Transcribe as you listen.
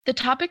The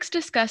topics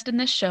discussed in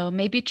this show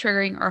may be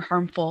triggering or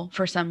harmful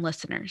for some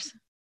listeners.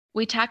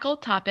 We tackle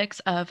topics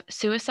of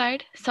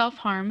suicide,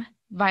 self-harm,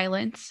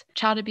 violence,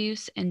 child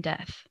abuse, and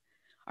death.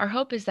 Our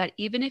hope is that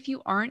even if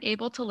you aren't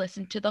able to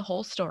listen to the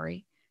whole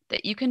story,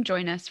 that you can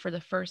join us for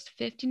the first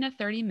 15 to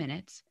 30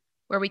 minutes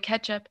where we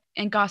catch up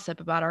and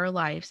gossip about our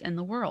lives and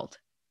the world.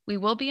 We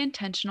will be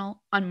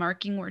intentional on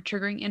marking where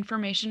triggering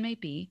information may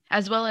be,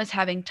 as well as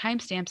having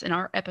timestamps in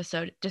our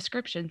episode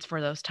descriptions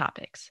for those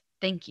topics.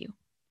 Thank you.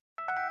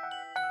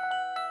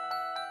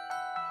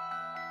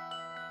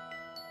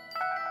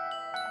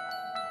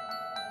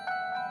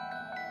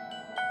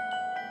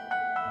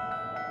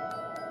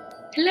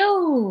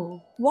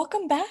 Hello.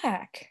 Welcome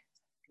back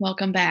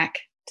Welcome back.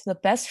 to the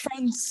Best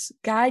Friend's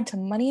Guide to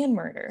Money and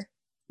Murder.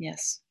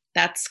 Yes,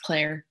 that's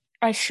Claire.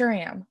 I sure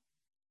am.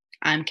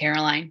 I'm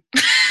Caroline.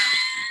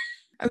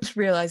 I was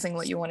realizing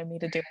what you wanted me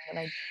to do and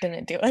I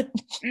didn't do it.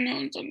 No,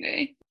 it's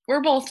okay.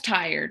 We're both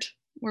tired.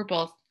 We're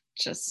both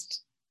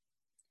just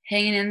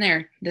hanging in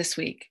there this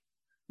week.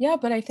 Yeah,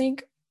 but I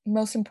think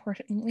most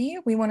importantly,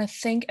 we want to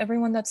thank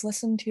everyone that's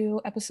listened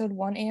to episode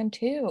 1 and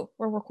 2.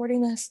 We're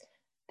recording this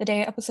the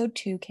day episode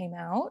 2 came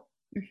out.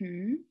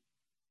 Mm-hmm.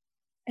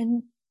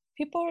 And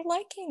people are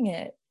liking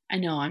it. I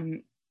know.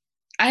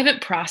 I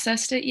haven't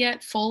processed it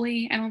yet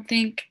fully. I don't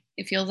think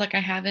it feels like I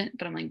haven't,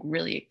 but I'm like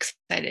really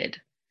excited.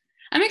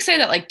 I'm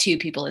excited that like 2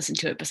 people listen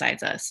to it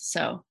besides us.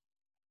 So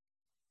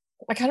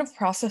I kind of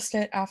processed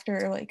it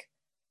after like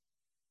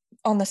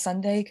on the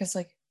Sunday because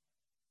like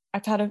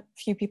I've had a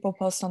few people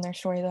post on their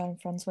story that I'm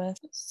friends with.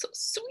 so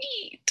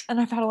sweet. And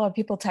I've had a lot of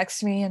people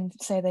text me and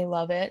say they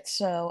love it.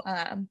 So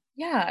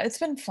yeah, it's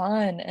been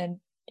fun.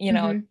 And you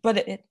know, but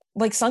it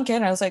like sunk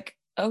in. I was like,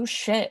 oh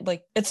shit,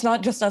 like it's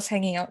not just us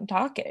hanging out and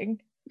talking.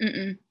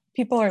 Mm-mm.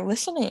 People are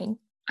listening.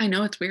 I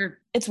know, it's weird.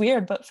 It's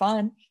weird, but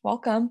fun.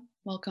 Welcome.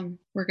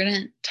 We're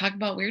gonna talk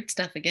about weird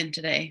stuff again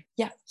today.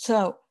 Yeah,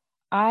 so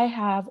I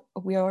have a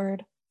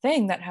weird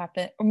thing that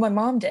happened, or my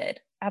mom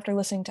did after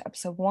listening to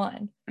episode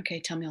 1.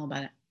 Okay, tell me all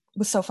about it. It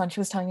was so fun. She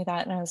was telling me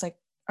that and I was like,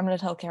 I'm going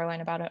to tell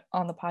Caroline about it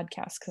on the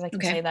podcast because I can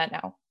say that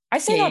now. I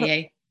say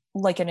that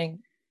like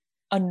an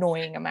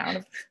annoying amount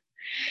of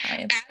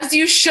times. As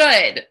you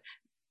should.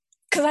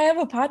 Because I have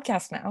a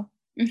podcast now.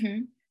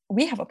 Mm-hmm.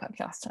 We have a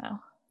podcast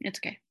now. It's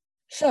okay.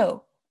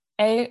 So,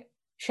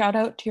 shout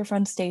out to your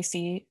friend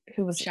Stacy,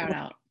 who was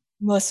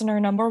listener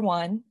number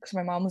 1, because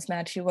my mom was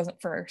mad she wasn't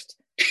first.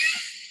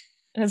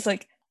 And it's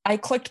like, I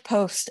clicked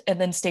post and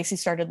then Stacy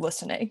started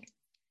listening.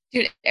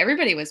 Dude,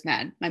 everybody was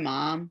mad. My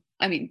mom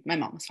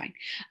was fine.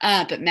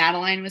 But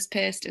Madeline was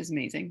pissed. It was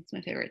amazing. It's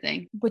my favorite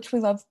thing. Which we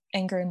love,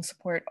 anger and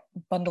support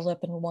bundled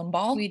up in one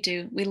ball. We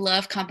do. We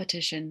love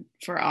competition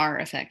for our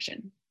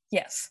affection.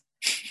 Yes.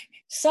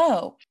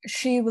 So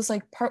she was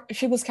like,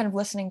 she was kind of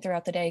listening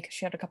throughout the day because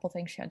she had a couple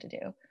things she had to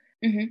do.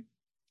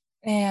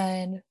 Mm-hmm.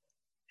 And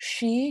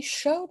she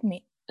showed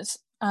me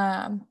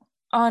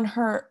on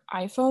her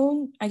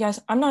iPhone. I guess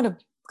I'm not a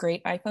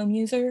great iPhone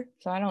user,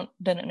 so I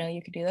didn't know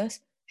you could do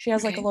this. She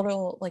has like a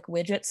little like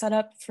widget set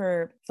up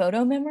for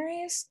photo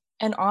memories.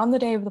 And on the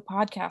day of the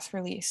podcast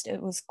released,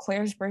 it was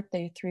Claire's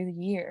birthday through the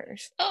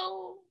years.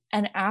 Oh.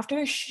 And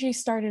after she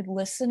started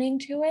listening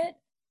to it,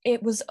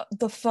 it was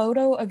the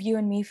photo of you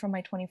and me from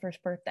my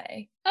 21st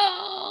birthday.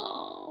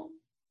 Oh.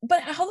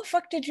 But how the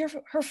fuck did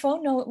her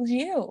phone know it was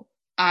you?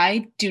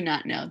 I do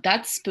not know.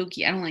 That's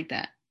spooky. I don't like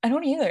that. I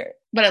don't either.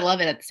 But I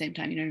love it at the same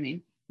time. You know what I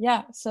mean?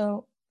 Yeah.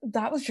 So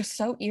that was just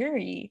so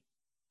eerie.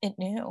 It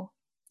knew.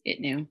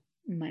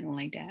 I don't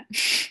like that.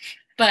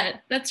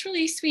 But that's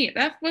really sweet.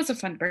 That was a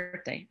fun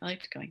birthday. I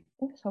liked going.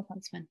 It was so fun.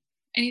 It's fun.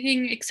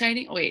 Anything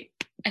exciting? Oh, wait.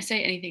 I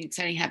say anything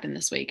exciting happened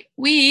this week.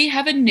 We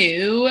have a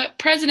new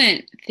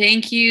president.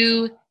 Thank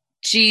you,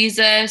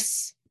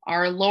 Jesus.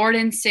 Our Lord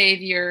and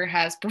Savior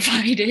has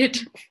provided.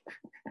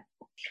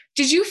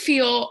 Did you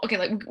feel, okay,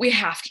 like we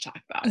have to talk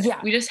about it. Yeah.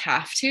 We just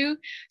have to.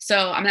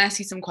 So I'm going to ask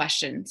you some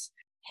questions.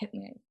 Hit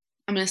me.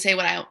 I'm going to say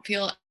what I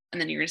feel,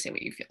 and then you're going to say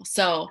what you feel.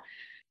 So,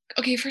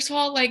 okay, first of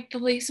all, like the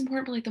least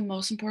important, but like the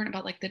most important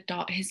about like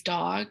his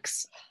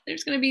dogs.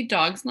 There's going to be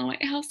dogs in the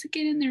White House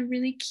again, and they're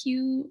really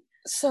cute.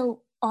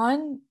 So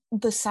on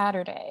the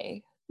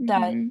Saturday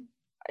that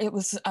it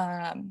was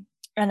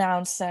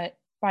announced that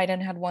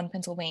Biden had won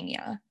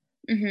Pennsylvania,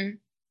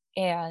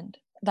 and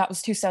that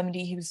was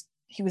 270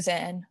 he was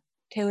in.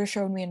 Taylor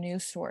showed me a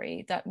news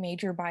story that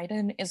Major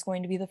Biden is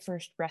going to be the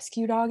first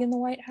rescue dog in the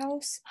White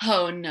House.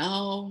 Oh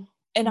no.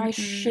 And I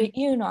shit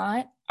you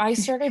not, I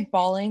started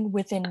bawling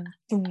within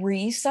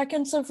 3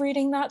 seconds of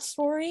reading that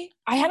story.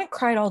 I hadn't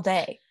cried all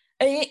day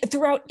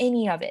throughout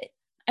any of it.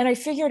 And I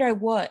figured I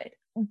would.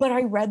 But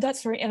I read that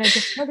story and I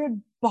just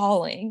started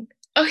bawling.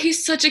 Oh,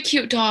 he's such a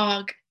cute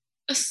dog.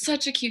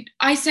 Such a cute.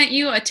 I sent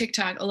you a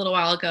TikTok a little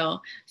while ago,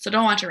 so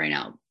don't watch it right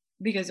now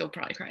because you'll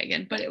probably cry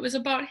again. But it was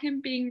about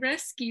him being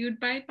rescued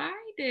by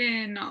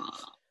Biden.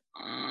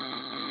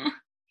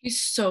 He's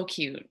so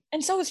cute.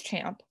 And so is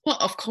Champ. Well,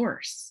 of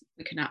course.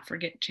 We could not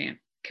forget Champ.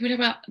 Can we talk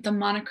about the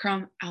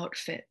monochrome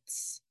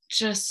outfits?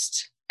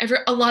 Just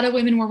a lot of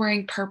women were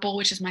wearing purple,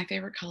 which is my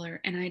favorite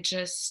color. And I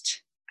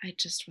just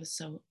was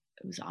so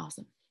It was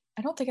awesome.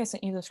 I don't think I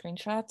sent you the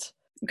screenshots.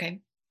 Okay.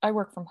 I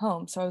work from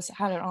home, so I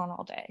had it on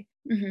all day.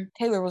 Mm-hmm.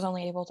 Taylor was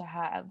only able to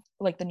have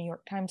like the New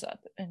York Times up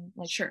and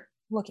like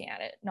looking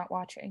at it, not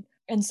watching.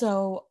 And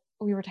so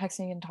we were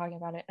texting and talking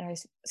about it, and I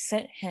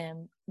sent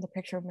him the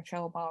picture of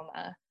Michelle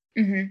Obama.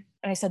 Mm-hmm. And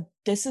I said,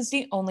 this is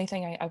the only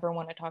thing I ever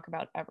want to talk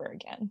about ever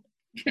again.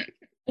 And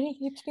he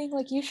keeps being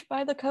like, you should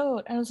buy the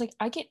coat. And I was like,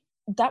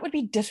 that would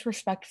be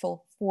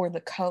disrespectful for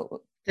the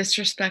coat.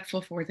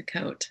 Disrespectful for the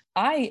coat.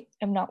 I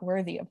am not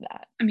worthy of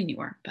that. I mean, you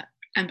are, but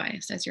I'm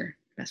biased as your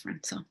best friend,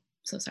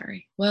 so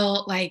sorry.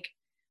 Well, like,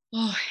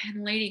 oh,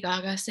 and Lady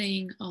Gaga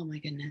saying, oh my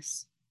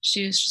goodness,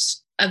 she was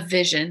just a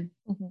vision.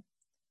 Mm-hmm.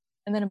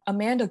 And then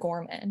Amanda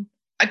Gorman.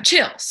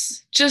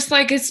 Chills, just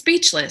like it's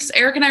speechless.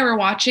 Eric and I were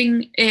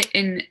watching it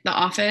in the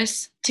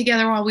office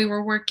together while we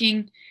were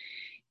working,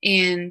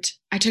 and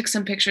I took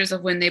some pictures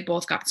of when they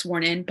both got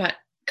sworn in, but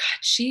God,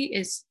 she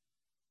is,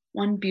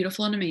 one,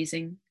 beautiful and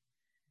amazing.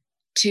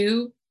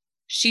 2,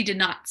 she did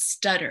not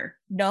stutter.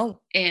 No.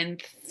 And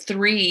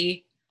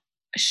 3,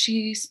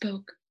 she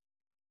spoke,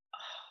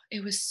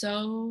 it was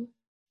so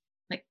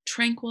like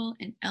tranquil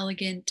and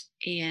elegant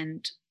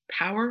and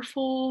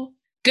powerful.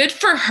 Good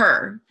for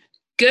her.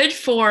 Good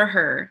for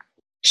her.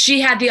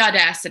 She had the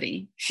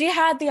audacity.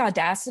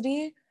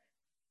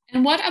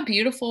 And what a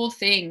beautiful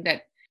thing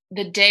that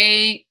the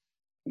day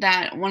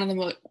that one of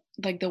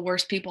the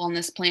worst people on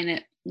this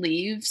planet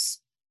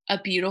leaves,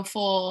 a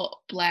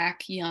beautiful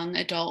Black young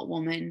adult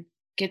woman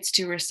gets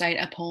to recite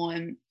a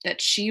poem that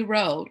she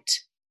wrote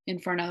in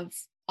front of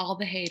all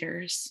the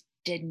haters,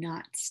 did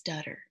not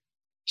stutter.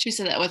 She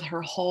said that with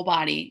her whole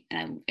body,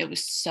 and it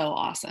was so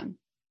awesome.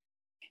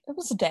 It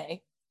was a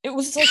day. It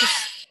was like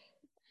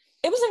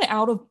it was an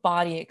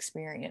out-of-body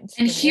experience.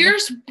 And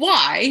here's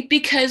why,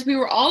 because we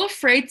were all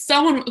afraid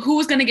who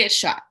was going to get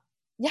shot.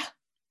 Yeah.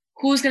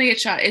 Who was going to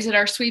get shot? Is it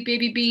our sweet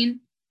baby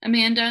Bean,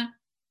 Amanda?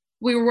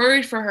 We were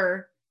worried for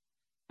her.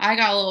 I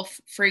got a little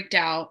freaked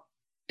out,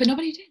 but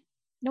nobody did.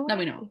 That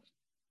we know.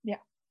 Yeah.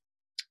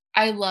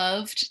 I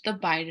loved the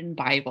Biden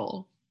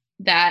Bible.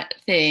 That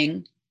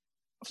thing.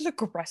 It was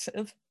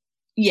aggressive.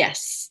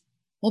 Yes.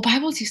 Well,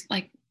 Bibles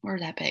were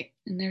that big,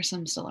 and there's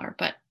some still are,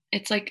 but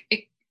it's like,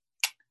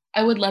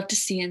 I would love to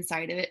see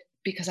inside of it,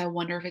 because I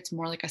wonder if it's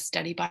more like a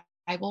study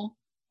Bible.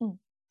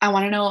 I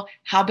want to know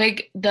how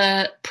big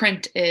the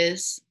print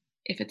is,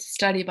 if it's a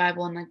study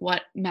Bible, and like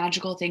what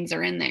magical things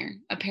are in there.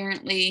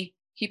 Apparently,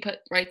 he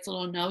writes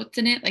little notes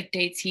in it, like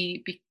dates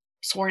he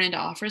sworn into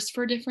office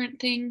for different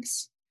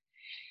things.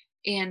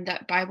 And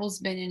that Bible's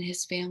been in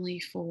his family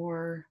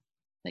for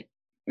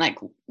like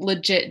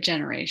legit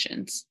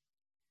generations.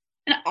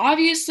 And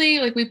obviously,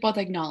 like, we both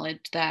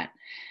acknowledge that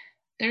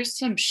there's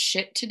some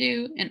shit to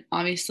do. And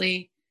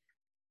obviously,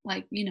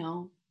 like,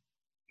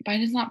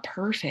 Biden's not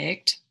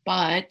perfect,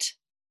 but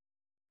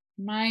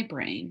my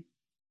brain,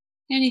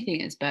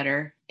 anything is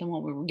better than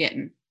what we were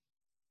getting.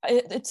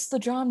 It's the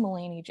John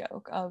Mulaney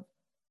joke of,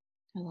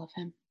 I love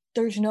him.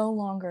 There's no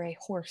longer a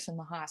horse in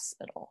the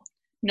hospital.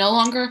 No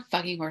longer a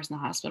fucking horse in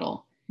the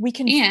hospital. We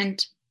can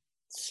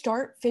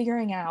start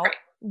figuring out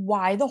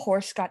why the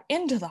horse got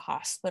into the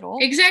hospital.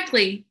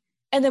 Exactly.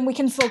 And then we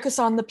can focus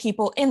on the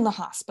people in the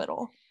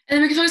hospital. And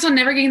then we can focus on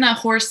never getting that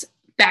horse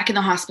back in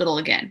the hospital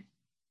again.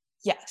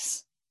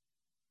 Yes.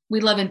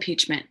 We love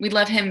impeachment. We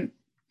love him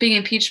being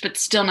impeached, but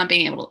still not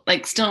being able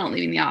to, still not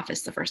leaving the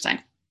office the first time.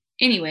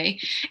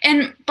 Anyway,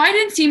 and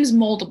Biden seems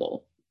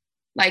moldable.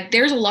 Like,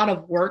 there's a lot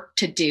of work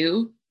to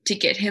do to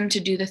get him to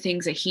do the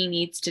things that he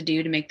needs to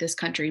do to make this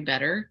country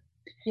better.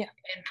 Yeah.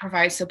 And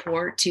provide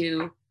support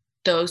to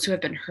those who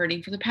have been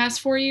hurting for the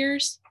past 4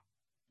 years.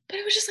 But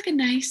it was just like a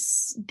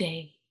nice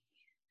day.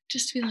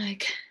 Just to be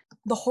like,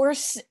 the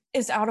horse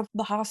is out of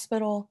the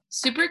hospital.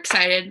 Super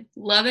excited.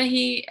 Love that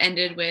he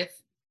ended with,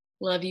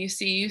 love you,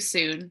 see you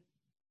soon,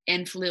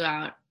 and flew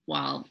out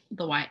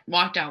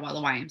walked out while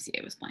the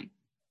YMCA was playing.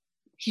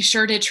 He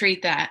sure did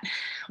treat that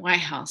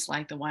White House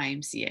like the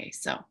YMCA.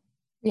 So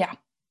yeah,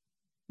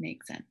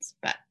 makes sense.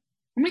 But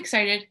I'm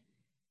excited.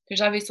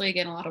 There's obviously,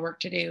 again, a lot of work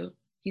to do.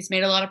 He's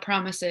made a lot of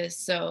promises,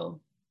 so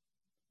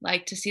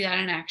like to see that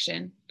in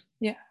action.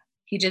 Yeah.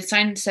 He did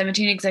sign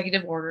 17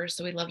 executive orders,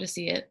 so we'd love to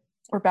see it.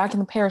 We're back in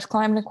the Paris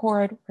Climate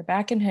Accord. We're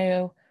back in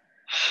WHO.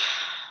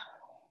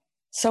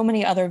 So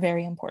many other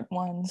very important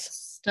ones.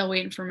 Still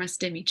waiting for my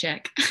stimmy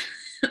check.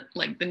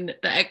 Like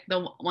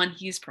the one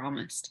he's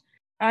promised.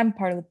 I'm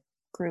part of the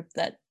group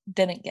that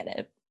didn't get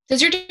it.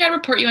 Does your dad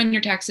report you on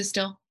your taxes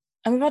still?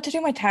 I'm about to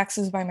do my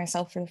taxes by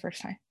myself for the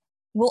first time.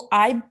 Will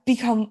I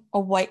become a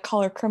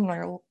white-collar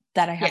criminal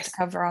that I have to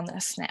cover on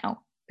this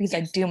now? Because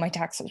I do my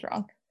taxes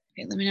wrong.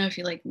 Okay, let me know if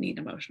you need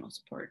emotional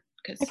support.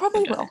 I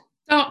probably will.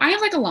 So I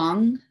have a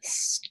long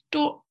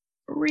story-ish.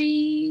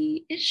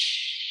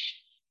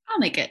 I'll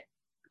make it.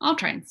 I'll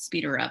try and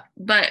speed her up.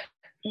 But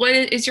what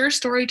is your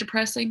story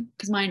depressing?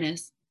 Because mine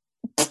is.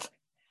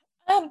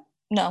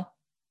 No.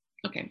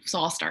 Okay, so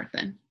I'll start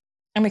then.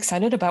 I'm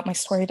excited about my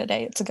story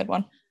today. It's a good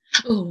one.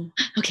 Oh,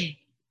 okay.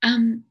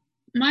 Mine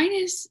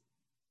is.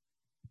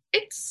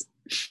 It's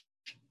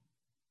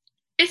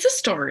a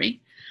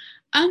story.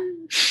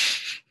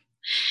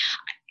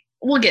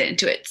 we'll get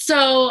into it.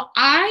 So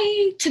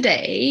I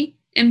today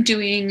am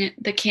doing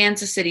the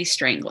Kansas City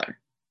Strangler.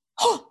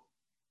 Oh,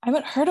 I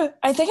haven't heard of.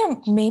 I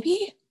think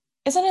maybe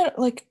isn't it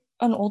like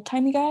an old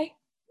timey guy?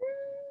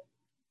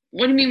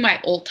 What do you mean by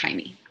old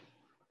timey?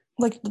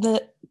 Like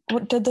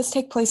did this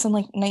take place in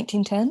like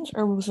 1910s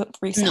or was it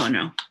recent?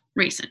 No,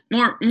 recent,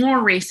 more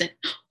recent.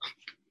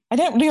 I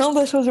didn't know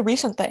this was a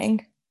recent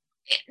thing.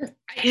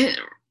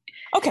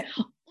 Okay,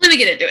 let me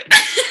get into it.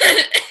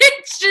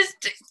 It's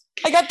just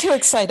I got too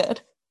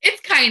excited.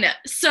 It's kind of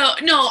so.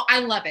 No, I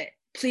love it.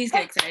 Please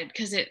get excited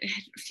because it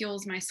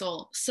fuels my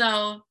soul.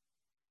 So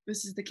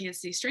this is the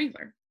Kansas City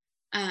Strangler.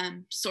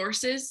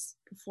 Sources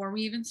before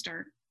we even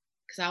start,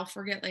 because I'll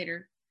forget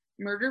later.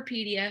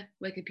 Murderpedia,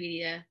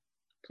 Wikipedia, a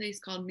place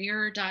called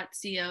mirror.co.uk,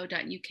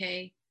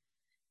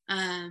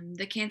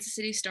 the Kansas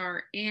City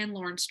Star, and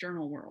Lawrence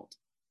Journal World.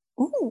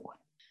 Ooh.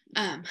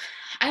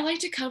 I like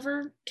to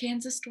cover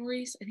Kansas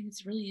stories. I think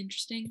it's really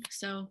interesting.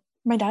 So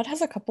my dad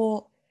has a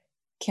couple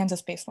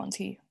Kansas-based ones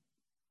he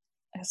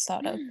has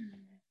thought of.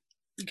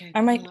 Okay.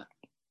 I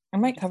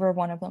might cover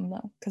one of them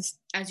though, because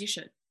as you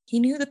should. He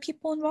knew the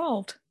people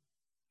involved.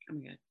 Oh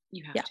my god,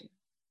 you have to.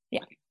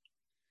 Yeah. Okay.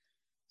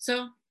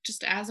 So,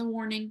 just as a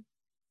warning,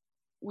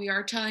 we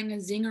are telling a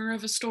zinger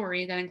of a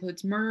story that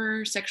includes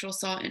murder, sexual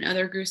assault, and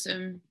other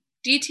gruesome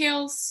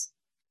details.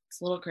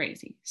 It's a little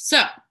crazy.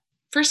 So,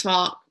 first of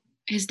all,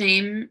 his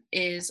name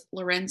is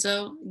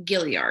Lorenzo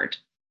Gilliard.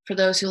 For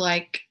those who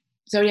like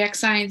zodiac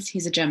signs,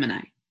 he's a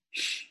Gemini.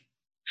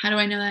 How do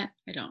I know that?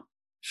 I don't.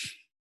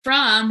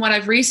 From what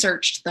I've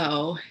researched,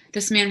 though,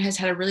 this man has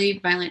had a really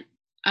violent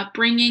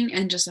upbringing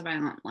and just a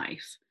violent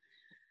life.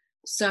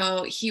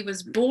 So he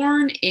was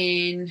born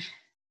in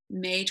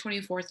May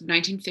 24th of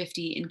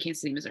 1950 in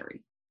Kansas City,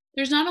 Missouri.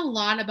 There's not a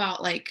lot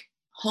about like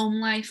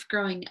home life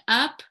growing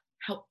up.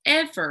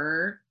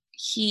 However,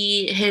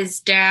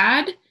 his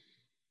dad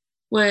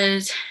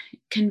was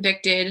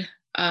convicted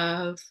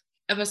of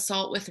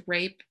assault with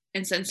rape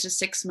and sentenced to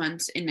 6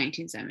 months in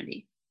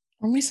 1970.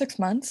 Only 6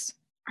 months?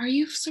 Are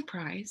you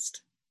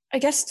surprised? I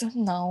guess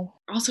no.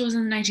 Also was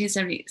in the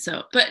 1970s.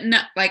 So, but no,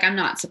 like I'm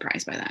not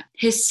surprised by that.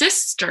 His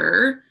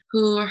sister,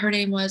 who her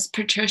name was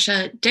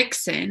Patricia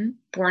Dixon,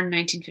 born in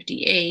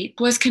 1958,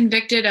 was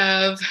convicted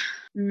of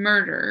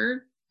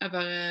murder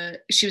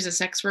she was a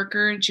sex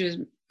worker and she was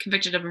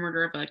convicted of a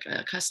murder of like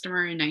a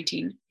customer in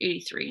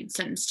 1983 and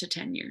sentenced to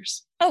 10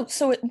 years. Oh,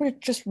 so we're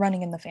just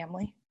running in the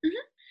family.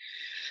 Mm-hmm.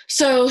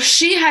 So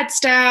she had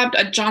stabbed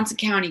a Johnson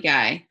County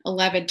guy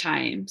 11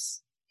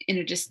 times in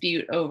a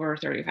dispute over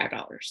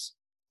 $35.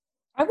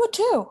 I would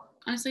too.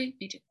 Honestly,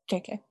 me too.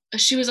 JK.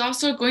 She was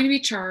also going to be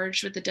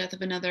charged with the death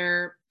of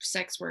another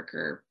sex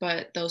worker,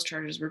 but those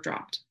charges were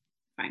dropped.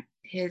 Fine.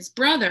 His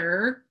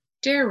brother,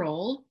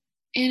 Daryl,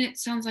 and it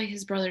sounds like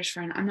his brother's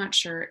friend, I'm not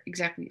sure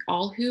exactly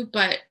all who,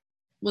 but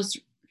was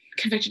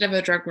convicted of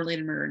a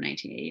drug-related murder in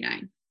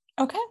 1989.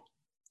 Okay.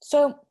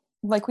 So,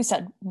 like we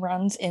said,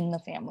 runs in the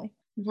family.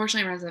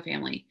 Unfortunately, runs in the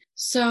family.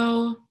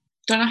 So,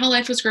 don't know how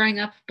life was growing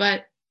up,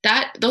 but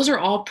those are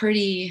all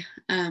pretty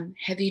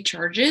heavy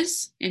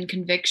charges and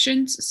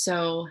convictions.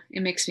 So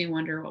it makes me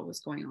wonder what was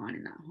going on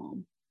in that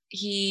home.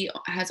 He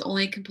has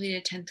only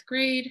completed 10th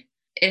grade.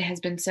 It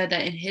has been said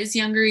that in his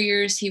younger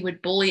years, he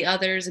would bully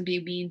others and be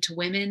mean to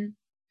women.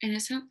 And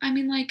it's not, I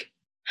mean, like,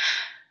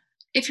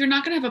 if you're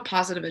not going to have a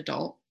positive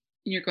adult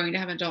and you're going to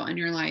have an adult in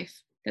your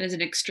life that is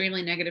an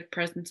extremely negative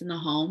presence in the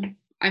home,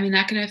 I mean,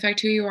 that can affect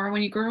who you are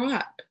when you grow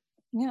up.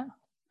 Yeah.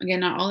 Again,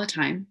 not all the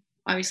time.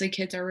 Obviously,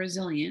 kids are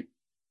resilient.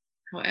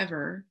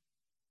 However,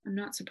 I'm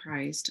not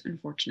surprised,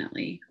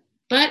 unfortunately.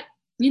 But,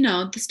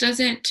 this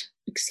doesn't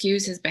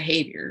excuse his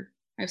behavior.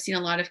 I've seen a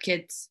lot of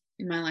kids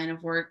in my line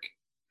of work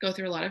go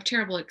through a lot of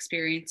terrible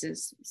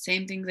experiences,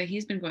 same things that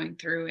he's been going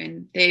through,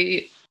 and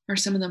they are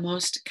some of the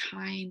most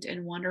kind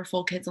and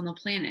wonderful kids on the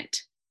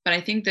planet. But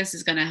I think this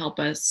is going to help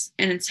us,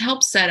 and it's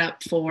helped set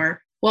up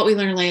for what we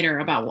learn later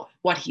about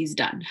what he's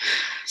done.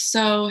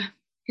 So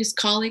his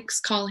colleagues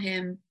call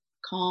him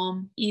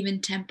calm,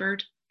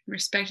 even-tempered,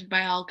 respected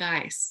by all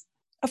guys.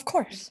 Of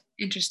course.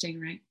 Interesting,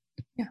 right?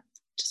 Yeah.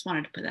 Just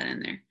wanted to put that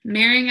in there.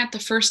 Marrying at the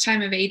first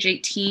time of age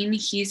 18,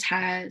 he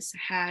has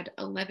had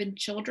 11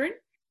 children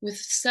with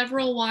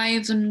several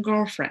wives and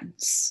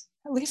girlfriends.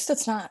 At least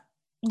it's not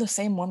the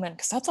same woman,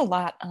 because that's a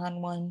lot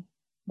on one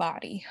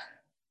body.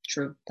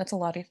 True. That's a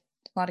lot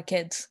of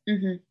kids.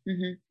 Yeah.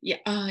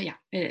 Yeah,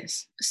 it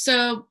is.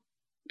 So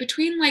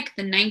between like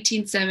the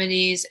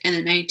 1970s and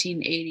the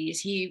 1980s,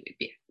 he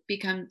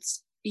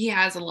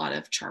has a lot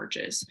of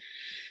charges.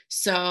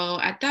 So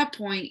at that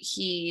point,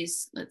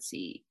 he's,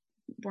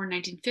 born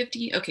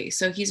 1950. Okay,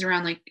 so he's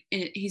around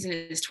he's in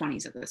his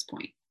 20s at this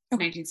point.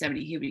 Okay.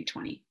 1970, he would be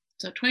 20.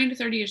 So 20 to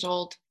 30 years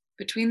old.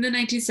 Between the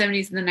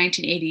 1970s and the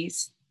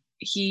 1980s,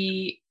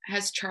 he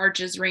has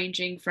charges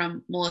ranging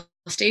from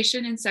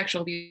molestation and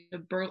sexual abuse to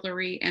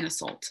burglary and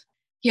assault.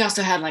 He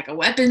also had a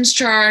weapons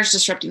charge,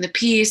 disrupting the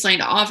peace, lying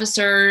to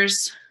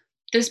officers.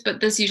 This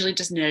usually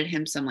just netted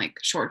him some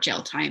short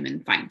jail time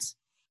and fines.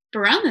 But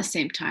around the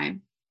same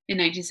time, in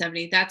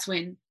 1970, that's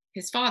when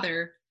his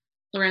father,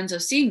 Lorenzo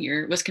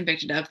Sr., was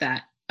convicted of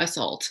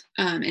assault.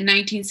 In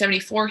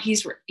 1974,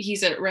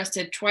 he's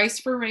arrested twice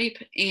for rape,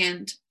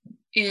 and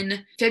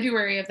in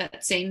February of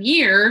that same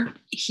year,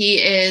 he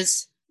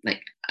is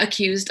like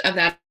accused of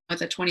that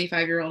with a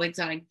 25-year-old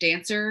exotic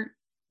dancer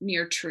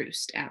near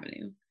Troost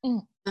Avenue.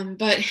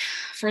 But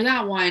for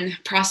that one,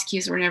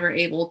 prosecutors were never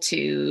able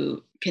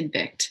to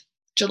convict.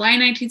 July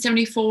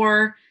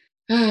 1974,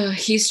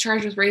 he's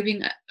charged with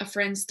raping a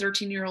friend's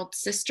 13-year-old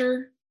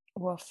sister.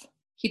 Woof.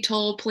 He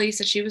told police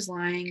that she was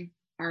lying.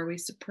 Are we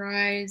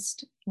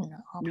surprised?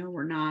 No,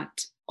 we're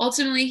not.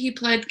 Ultimately, he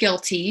pled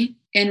guilty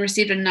and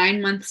received a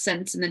 9-month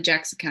sentence in the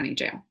Jackson County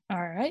Jail.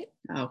 All right.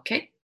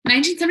 Okay.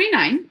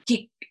 1979,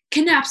 he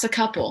kidnaps a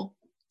couple.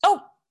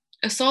 Oh!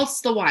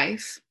 Assaults the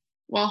wife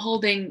while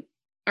holding,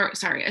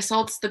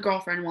 assaults the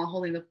girlfriend while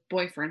holding the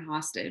boyfriend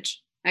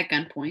hostage at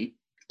gunpoint.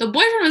 The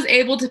boyfriend was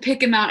able to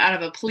pick him out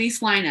of a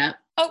police lineup.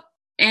 Oh!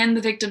 And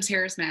the victim's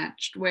hair is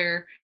matched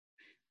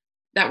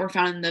that were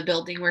found in the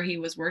building where he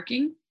was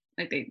working.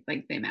 They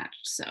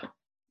matched, so.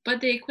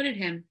 But they acquitted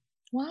him.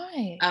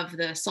 Why? Of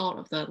the assault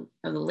of the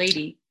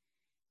lady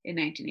in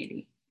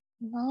 1980.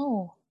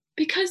 No.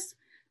 Because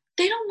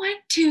they don't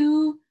like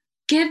to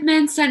give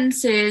men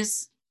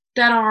sentences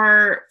that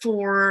are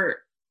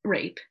for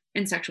rape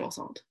and sexual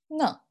assault.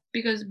 No.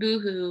 Because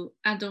boo-hoo,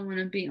 I don't want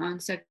to be on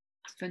sex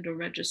offender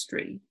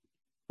registry.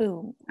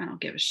 Boo. I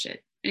don't give a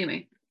shit.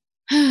 Anyway.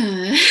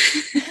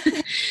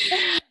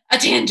 A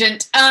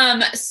tangent.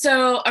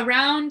 So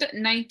around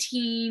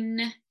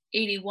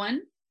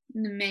 1981,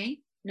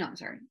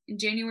 in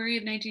January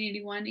of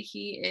 1981,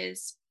 he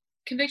is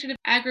convicted of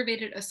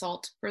aggravated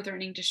assault for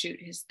threatening to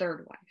shoot his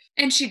third wife.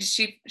 And she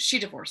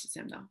divorces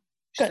him, though.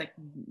 She's like,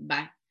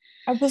 bye.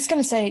 I was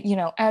going to say,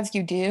 as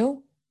you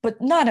do, but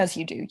not as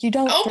you do. You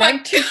don't. Oh my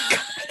God.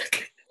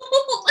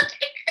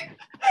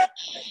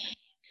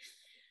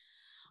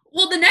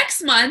 Well, the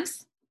next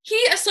month, he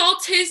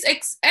assaults his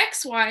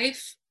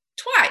ex-wife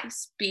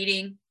twice,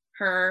 beating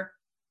her,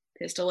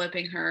 pistol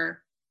whipping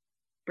her,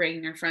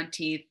 breaking her front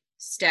teeth,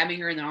 stabbing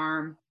her in the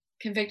arm,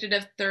 convicted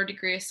of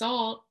third-degree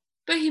assault,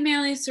 but he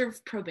mainly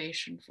served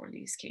probation for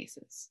these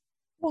cases.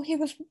 Well, he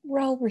was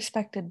well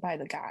respected by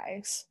the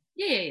guys.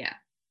 Yeah.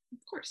 Of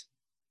course.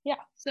 Yeah.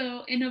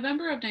 So in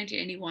November of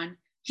 1981,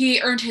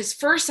 he earned his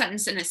first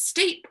sentence in a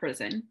state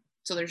prison.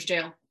 So there's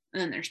jail,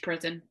 and then there's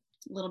prison.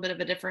 A little bit of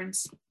a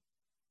difference.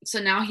 So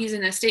now he's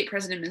in a state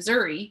prison in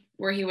Missouri,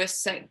 where he was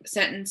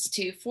sentenced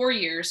to 4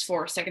 years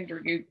for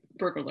second-degree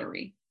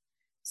burglary.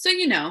 So,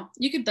 you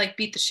could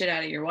beat the shit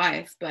out of your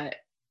wife, but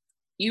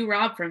you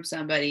rob from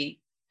somebody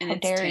and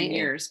it's 10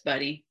 years,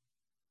 buddy.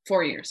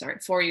 4 years,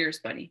 4 years,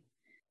 buddy.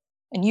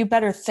 And you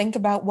better think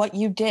about what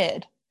you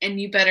did. And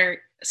you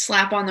better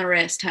slap on the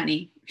wrist,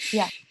 honey.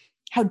 Yeah.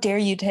 How dare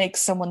you take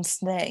someone's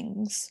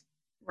things?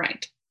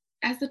 Right.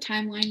 As the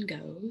timeline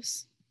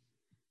goes,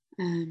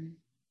 in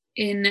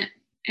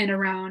and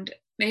around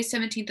May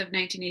 17th of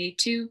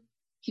 1982,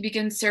 he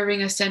begins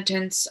serving a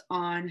sentence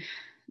on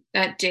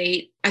that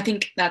date. I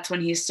think that's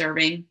when he's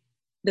serving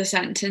the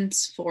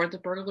sentence for the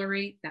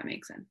burglary. That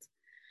makes sense.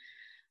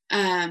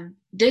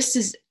 This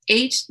is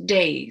 8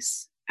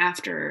 days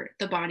after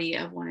the body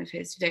of one of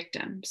his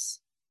victims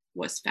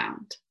was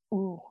found.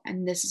 Ooh.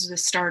 And this is the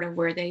start of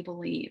where they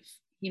believe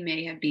he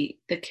may have been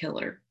the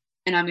killer.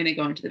 And I'm going to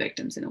go into the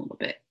victims in a little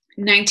bit.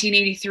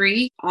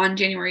 1983, on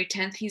January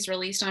 10th, he's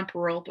released on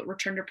parole, but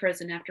returned to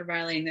prison after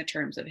violating the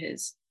terms of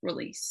his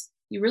release.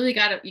 You really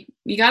gotta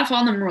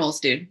follow them rules,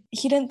 dude.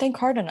 He didn't think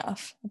hard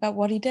enough about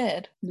what he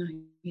did. No,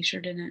 he sure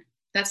didn't.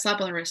 That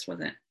slap on the wrist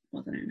wasn't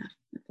enough,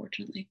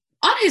 unfortunately.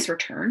 On his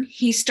return,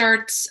 he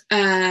starts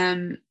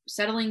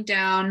settling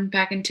down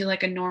back into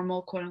a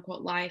normal quote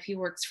unquote life. He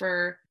works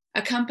for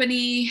a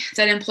company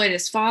that employed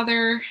his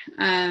father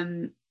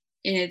in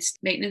its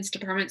maintenance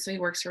department, so he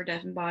works for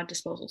Deaf and Bod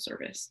Disposal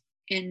Service.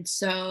 And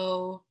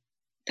so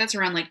that's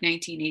around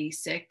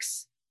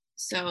 1986.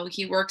 So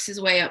he works his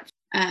way up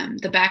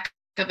the back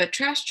of a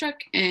trash truck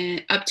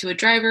and up to a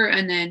driver,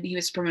 and then he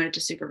was promoted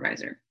to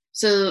supervisor.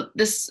 So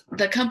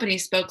the company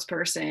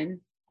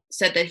spokesperson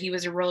said that he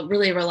was a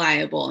really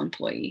reliable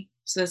employee.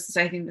 So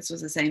I think this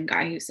was the same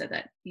guy who said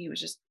that he was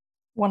just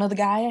one of the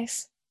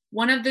guys,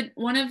 one of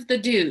the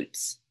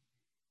dudes.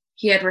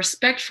 He had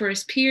respect for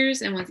his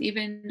peers and was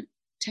even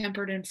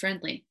tempered and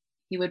friendly.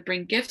 He would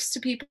bring gifts to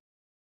people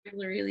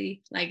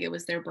regularly, like it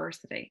was their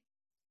birthday.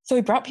 So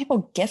he brought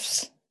people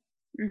gifts?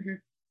 Mm-hmm.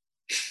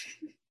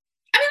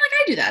 I mean,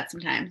 I do that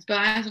sometimes, but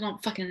I also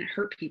don't fucking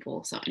hurt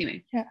people. So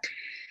anyway. Yeah.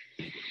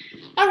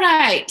 All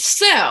right.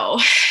 So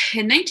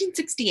in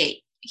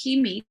 1968,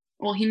 he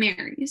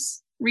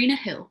marries Rena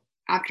Hill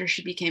after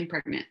she became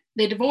pregnant.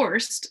 They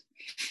divorced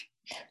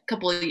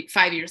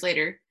 5 years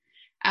later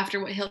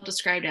after what Hill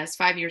described as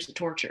 5 years of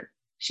torture.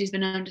 She's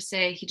been known to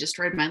say, he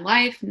destroyed my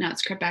life. Now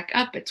it's crept back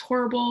up. It's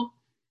horrible.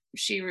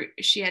 She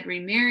had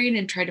remarried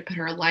and tried to put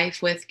her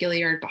life with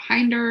Gilliard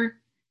behind her.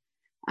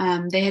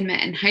 They had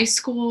met in high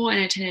school and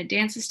attended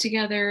dances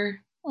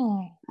together.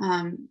 Oh.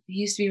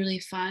 He used to be really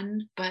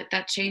fun, but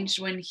that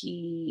changed when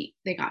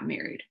they got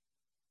married.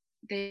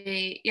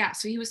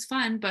 So he was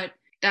fun, but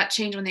that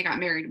changed when they got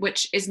married,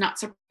 which is not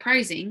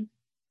surprising.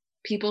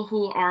 People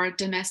who are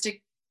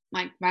domestic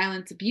like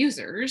violence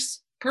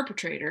abusers,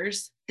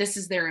 perpetrators, this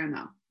is their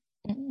MO.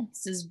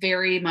 This is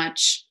very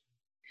much,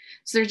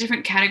 so there are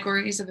different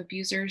categories of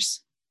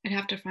abusers. I'd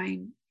have to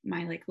find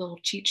my like little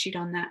cheat sheet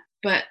on that.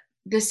 But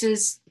this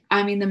is,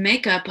 I mean, the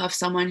makeup of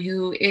someone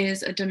who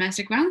is a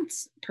domestic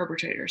violence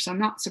perpetrator. So I'm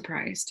not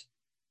surprised.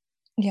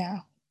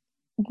 Yeah.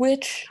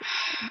 Which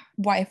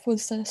wife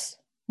was this?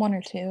 1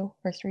 or 2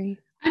 or 3?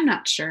 I'm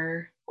not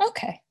sure.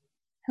 Okay.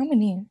 How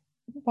many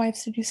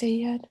wives did you say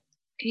he had?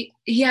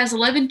 He has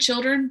 11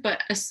 children,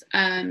 but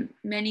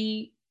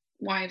many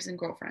wives and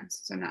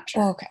girlfriends. So I'm not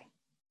sure. Oh, okay.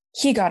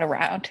 He got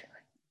around.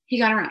 He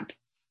got around.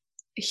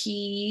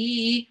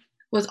 He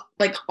was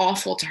like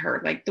awful to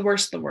her, like the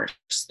worst,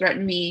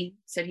 threatened me,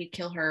 said he'd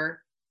kill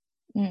her,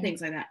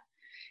 things like that.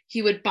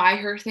 He would buy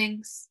her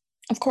things.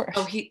 Of course.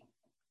 No.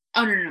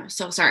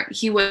 So sorry.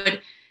 He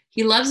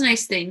loves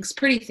nice things,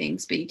 pretty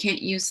things, but you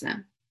can't use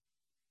them.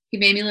 He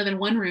made me live in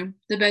one room,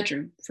 the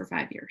bedroom, for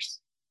 5 years.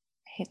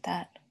 I hate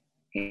that.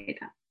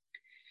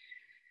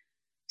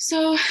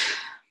 So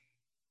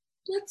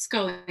let's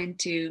go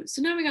into,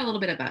 so now we got a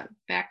little bit of a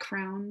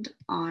background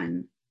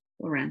on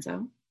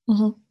Lorenzo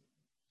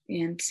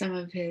and some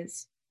of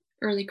his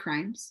early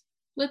crimes.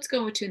 Let's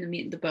go to the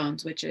meat and the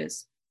bones, which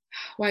is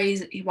why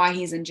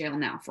he's in jail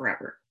now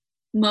forever.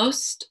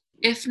 Most,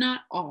 if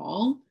not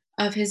all,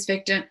 of his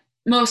victims,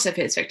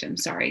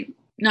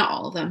 not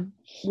all of them,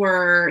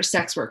 were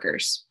sex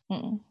workers.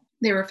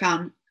 They were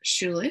found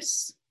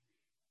shoeless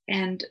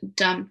and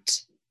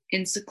dumped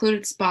in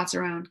secluded spots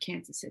around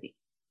Kansas City.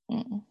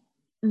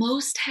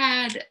 Most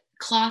had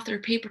cloth or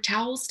paper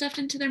towels stuffed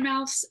into their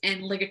mouths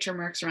and ligature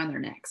marks around their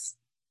necks.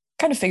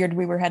 Kind of figured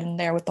we were heading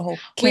there with the whole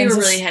Kansas.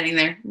 We were really heading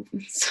there.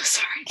 I'm so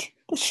sorry.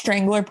 The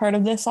strangler part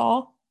of this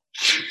all.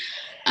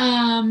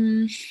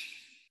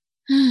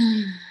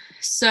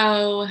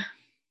 So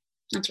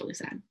that's really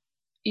sad.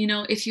 You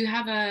know, if you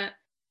have a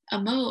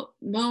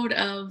mode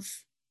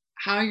of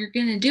how you're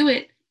going to do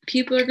it,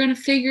 people are going to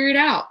figure it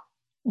out.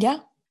 Yeah.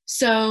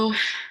 So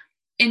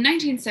in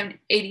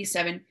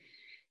 1987,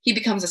 he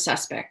becomes a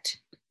suspect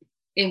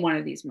in one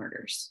of these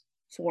murders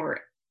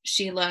for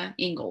Sheila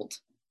Ingold.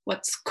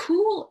 What's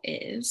cool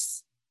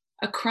is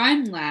a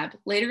crime lab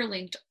later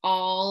linked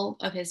all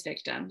of his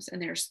victims,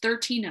 and there's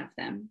 13 of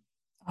them.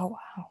 Oh,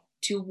 wow.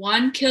 To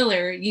one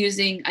killer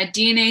using a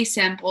DNA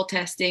sample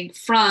testing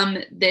from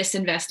this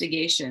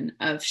investigation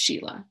of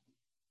Sheila.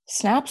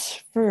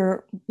 Snaps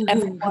for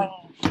everyone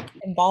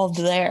involved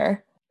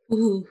there.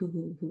 Oh,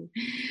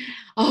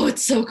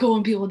 it's so cool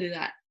when people do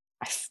that.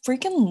 I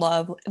freaking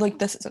love, like,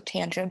 this is a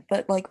tangent,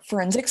 but like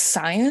forensic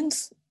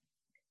science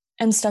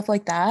and stuff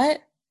like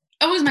that.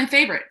 It was my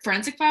favorite.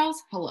 Forensic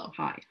Files. Hello.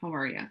 Hi. How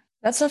are you?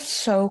 That stuff's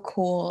so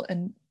cool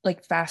and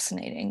like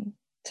fascinating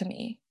to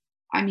me.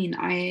 I mean,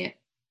 I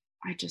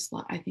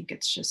think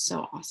it's just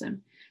so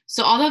awesome.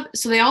 So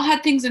they all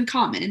had things in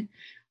common.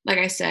 Like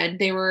I said,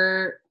 they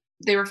were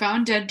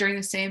found dead during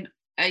the same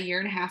a year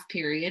and a half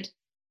period,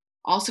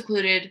 all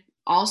secluded,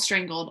 all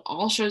strangled,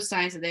 all showed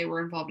signs that they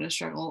were involved in a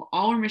struggle,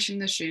 all were missing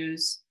the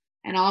shoes,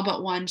 and all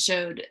but one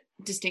showed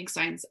distinct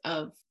signs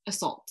of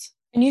assault.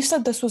 And you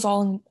said this was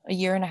all in a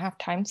year and a half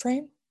time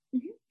frame?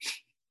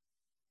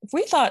 If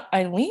we thought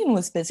Eileen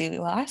was busy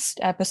last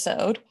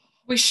episode.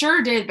 We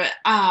sure did, but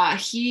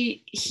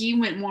he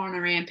went more on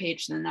a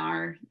rampage than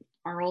our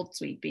old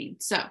sweet bean.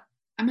 So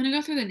I'm going to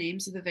go through the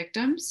names of the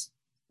victims.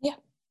 Yeah.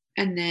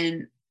 And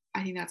then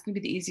I think that's going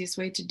to be the easiest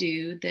way to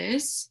do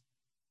this,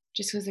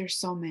 just because there's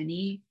so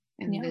many.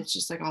 And it's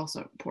just like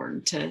also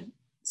important to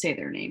say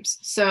their names.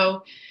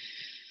 So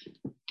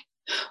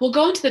we'll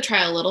go into the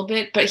trial a little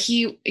bit, but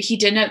he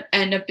didn't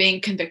end up being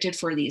convicted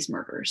for these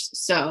murders.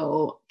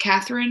 So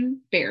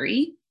Catherine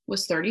Berry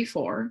was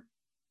 34.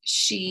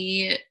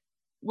 She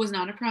was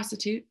not a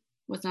prostitute,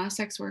 was not a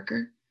sex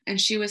worker,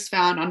 and she was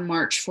found on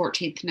March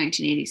 14th,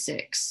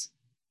 1986.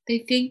 They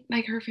think,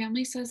 like, her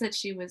family says that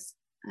she was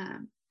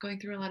going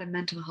through a lot of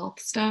mental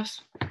health stuff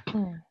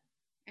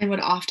and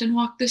would often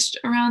walk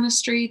around the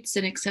streets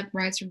and accept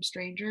rides from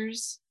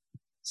strangers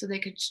so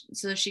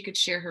she could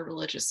share her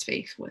religious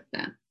faith with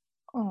them.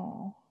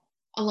 Oh.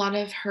 A lot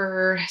of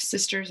her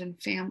sisters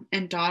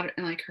and daughter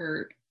and like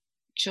her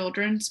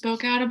children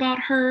spoke out about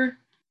her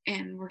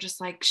and were just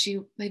like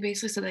they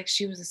basically said like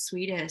she was the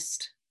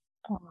sweetest.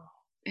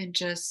 And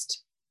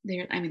just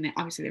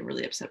obviously they're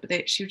really upset,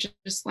 but she would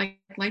just like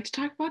to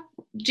talk about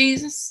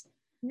Jesus.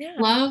 Yeah.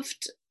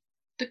 Loved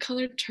the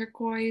color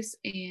turquoise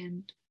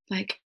and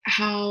like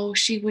how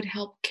she would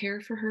help care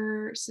for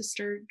her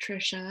sister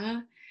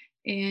Trisha,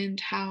 and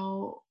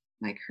how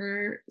like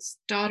her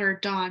daughter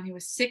Dawn, who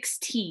was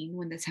 16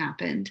 when this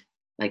happened,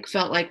 like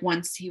felt like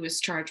once he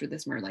was charged with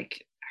this murder,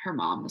 like her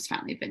mom was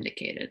finally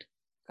vindicated.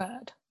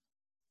 God.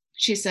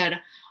 She said,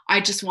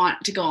 "I just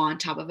want to go on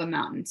top of a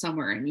mountain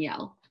somewhere and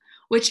yell,"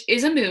 which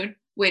is a mood,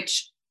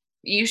 which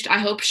I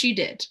hope she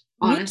did.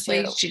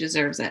 Honestly, she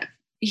deserves it.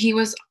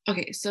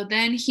 So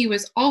then he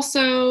was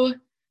also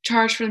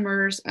charged for the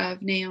murders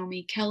of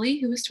Naomi Kelly,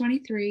 who was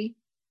 23,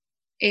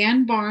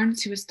 Ann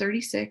Barnes, who was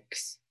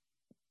 36,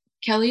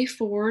 Kelly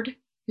Ford,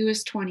 who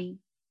was 20,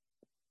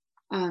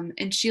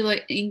 and Sheila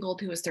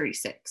Ingold, who was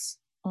 36.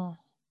 Oh.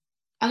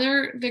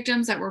 Other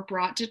victims that were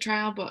brought to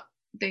trial, but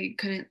they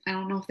couldn't, I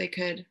don't know if they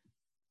could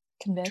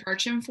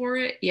charge him for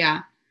it.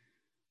 Yeah.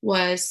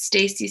 Was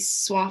Stacy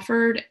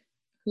Swafford,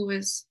 who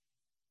was,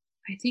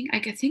 I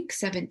think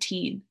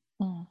 17.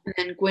 And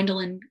then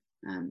Gwendolyn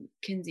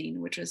Kinsey,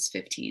 which was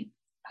 15.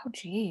 Oh,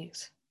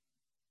 geez.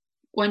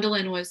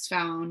 Gwendolyn was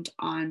found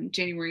on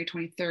January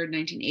 23rd,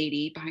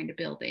 1980, behind a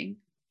building.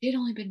 She had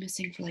only been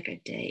missing for like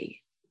a day.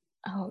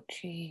 Oh,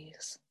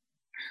 geez.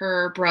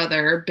 Her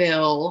brother,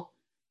 Bill,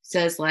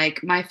 says,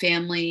 like, my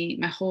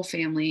whole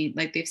family,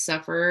 like, they've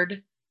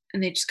suffered,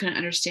 and they just couldn't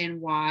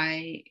understand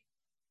why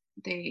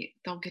they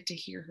don't get to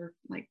hear her,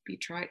 like, be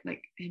tried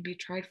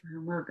for her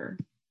murder.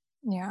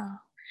 Yeah.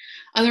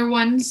 Other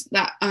ones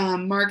that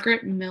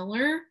Margaret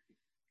Miller,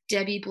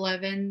 Debbie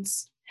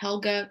Blevins,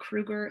 Helga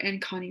Kruger,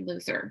 and Connie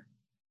Luther.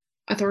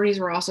 Authorities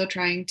were also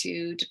trying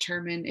to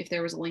determine if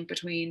there was a link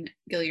between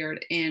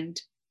Gilliard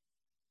and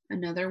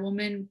another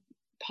woman,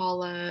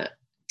 Paula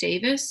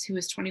Davis, who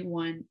was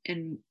 21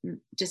 and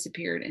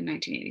disappeared in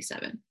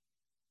 1987.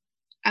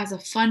 As a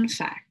fun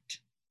fact,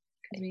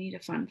 because we need a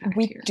fun fact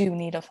here. We do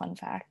need a fun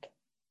fact.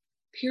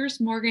 Piers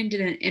Morgan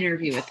did an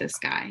interview with this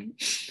guy.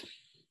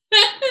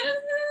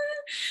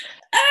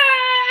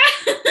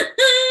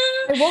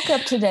 I woke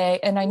up today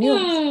and I knew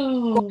it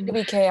was going to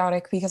be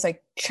chaotic because I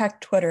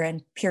checked Twitter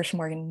and Piers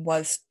Morgan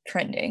was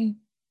trending.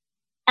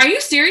 Are you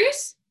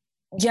serious?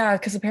 Yeah,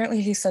 because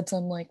apparently he said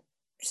some like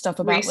stuff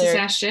about racist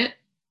ass shit.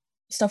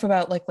 Stuff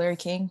about like Larry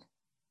King.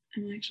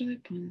 I'm actually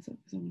pulling this up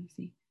because I want to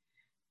see.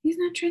 He's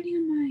not trending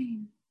on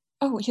mine.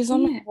 Oh, he's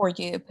on my For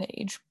You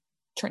page,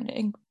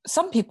 trending.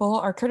 Some people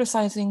are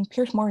criticizing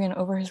Piers Morgan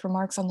over his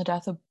remarks on the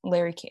death of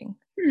Larry King.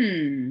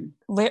 Piers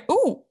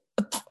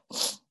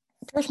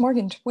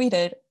Morgan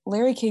tweeted,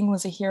 "Larry King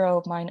was a hero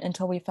of mine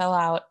until we fell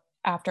out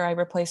after I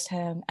replaced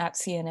him at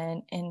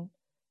CNN." And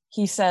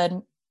he said,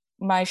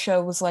 "My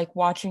show was like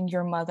watching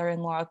your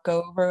mother-in-law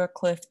go over a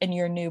cliff in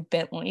your new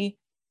Bentley."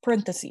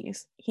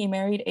 Parentheses. He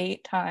married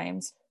 8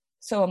 times,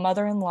 so a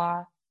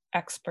mother-in-law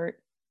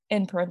expert,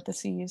 in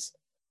parentheses.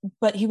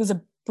 But he was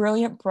a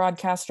brilliant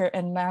broadcaster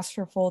and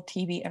masterful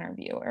TV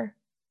interviewer.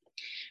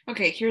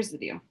 Okay, here's the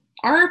deal.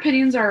 Our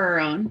opinions are our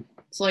own,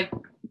 so like,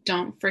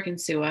 don't freaking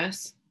sue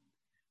us.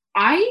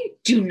 I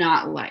do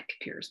not like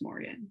Piers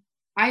Morgan.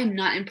 I am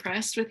not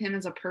impressed with him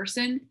as a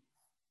person.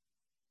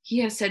 He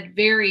has said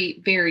very,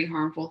 very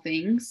harmful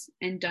things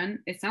and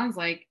done, it sounds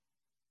like,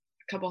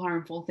 a couple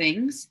harmful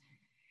things.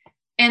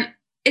 And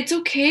it's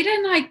okay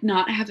to like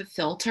not have a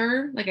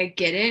filter. Like, I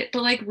get it,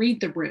 but like,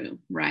 read the room,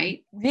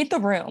 right? Read the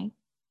room.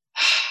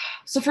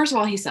 So first of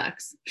all, he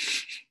sucks.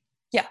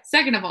 Yeah.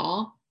 Second of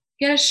all,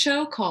 he had a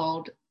show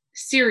called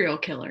Serial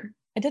Killer.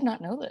 I did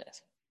not know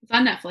this. It's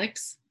on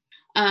Netflix.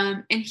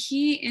 And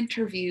he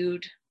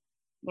interviewed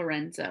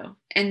Lorenzo,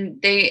 and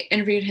they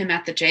interviewed him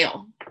at the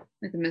jail,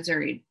 like the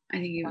Missouri. I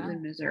think he was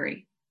in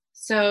Missouri.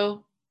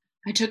 So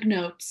I took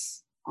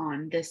notes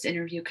on this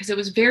interview because it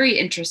was very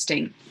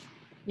interesting.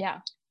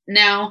 Yeah.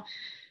 Now,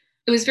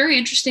 it was very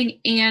interesting,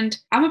 and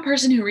I'm a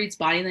person who reads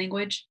body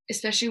language,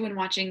 especially when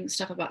watching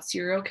stuff about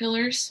serial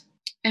killers.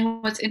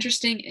 And what's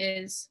interesting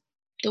is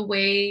the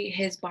way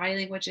his body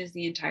language is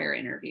the entire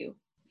interview.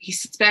 He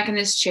sits back in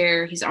his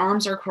chair. His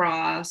arms are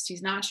crossed.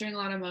 He's not showing a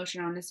lot of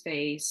emotion on his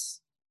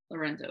face.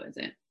 Lorenzo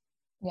isn't.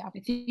 Yeah. I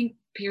think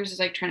Piers is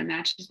like trying to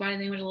match his body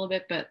language a little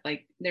bit, but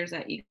like there's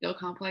that ego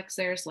complex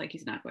there. So like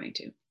he's not going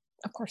to.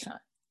 Of course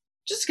not.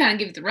 Just to kind of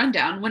give the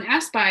rundown. When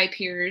asked by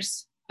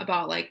Piers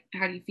about like,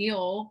 how do you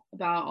feel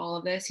about all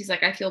of this? He's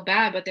like, I feel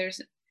bad, but there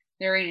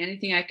ain't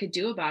anything I could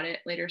do about it.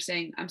 Later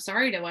saying, I'm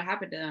sorry to what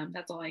happened to them.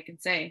 That's all I can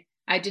say.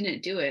 I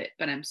didn't do it,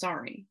 but I'm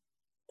sorry.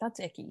 That's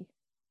icky.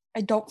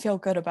 I don't feel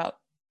good about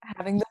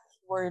having those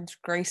words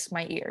grace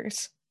my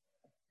ears.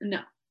 No.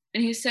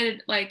 And he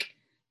said, like,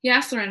 he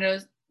asked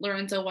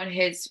Lorenzo what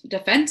his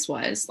defense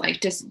was. Like,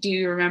 do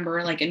you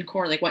remember, like, in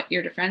court, like, what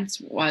your defense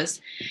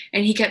was?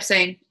 And he kept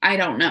saying, I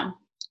don't know.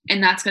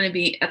 And that's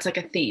like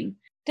a theme.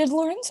 Did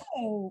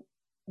Lorenzo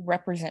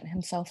represent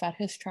himself at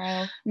his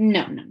trial?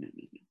 No.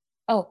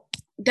 Oh.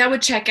 That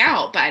would check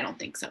out, but I don't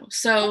think so.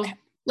 So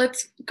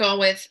Let's go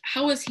with,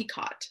 how was he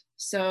caught?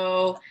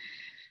 So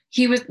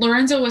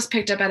Lorenzo was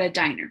picked up at a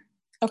diner.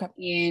 Okay.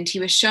 And he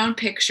was shown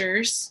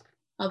pictures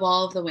of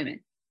all of the women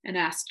and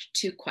asked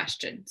 2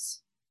 questions.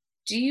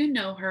 Do you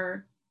know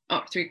her?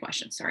 Oh, 3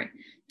 questions, sorry.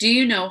 Do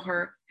you know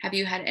her? Have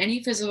you had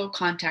any physical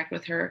contact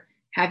with her?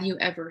 Have you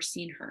ever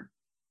seen her?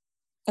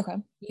 Okay.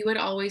 He would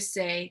always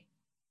say,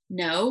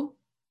 no,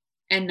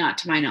 and not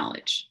to my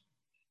knowledge.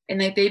 And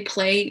like they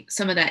play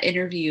some of that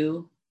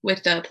interview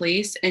with the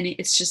police, and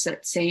it's just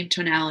that same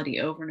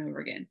tonality over and over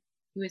again.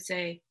 He would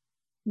say,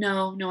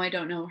 no, I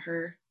don't know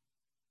her.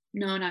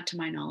 No, not to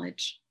my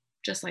knowledge.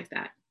 Just like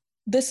that.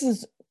 This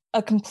is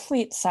a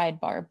complete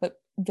sidebar, but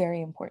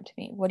very important to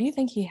me. What do you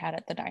think he had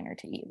at the diner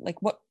to eat?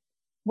 Like, what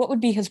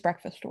would be his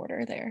breakfast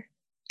order there?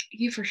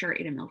 He for sure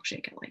ate a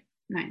milkshake at like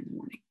 9 in the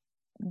morning.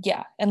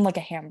 Yeah, and like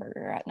a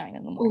hamburger at 9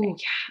 a.m. Oh yeah,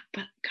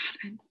 but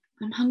God,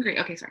 I'm hungry.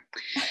 Okay, sorry.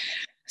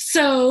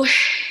 So,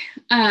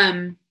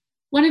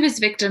 one of his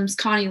victims,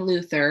 Connie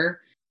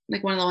Luther,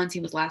 like one of the ones he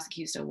was last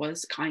accused of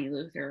was Connie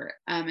Luther,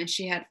 and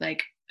she had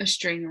like a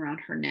string around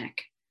her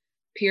neck.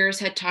 Pierce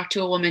had talked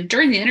to a woman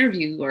during the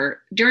interview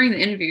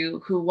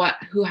who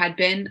had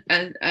been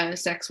a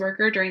sex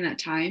worker during that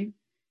time,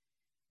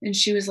 and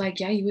she was like,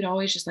 "Yeah, you would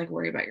always just like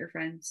worry about your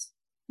friends."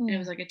 And it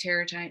was like a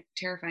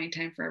terrifying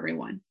time for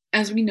everyone.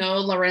 As we know,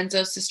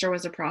 Lorenzo's sister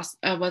was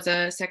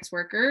a sex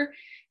worker,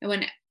 and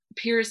when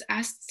Pierce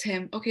asked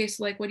him, "Okay,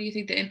 so like, what do you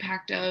think the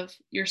impact of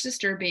your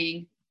sister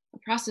being a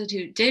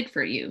prostitute did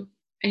for you?"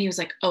 And he was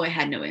like, "Oh, it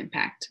had no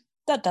impact."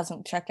 That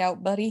doesn't check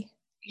out, buddy.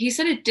 He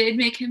said it did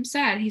make him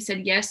sad. He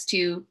said yes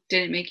to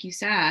did it make you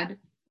sad?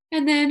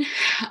 And then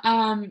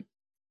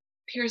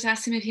Pierce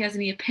asked him if he has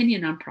any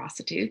opinion on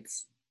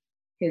prostitutes.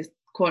 His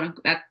quote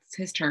unquote, that's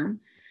his term.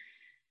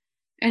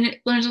 And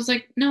Lorenzo was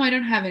like, "No, I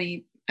don't have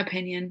any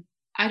opinion.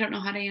 I don't know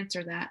how to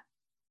answer that."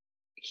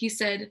 He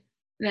said,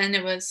 then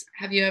it was,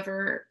 "Have you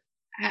ever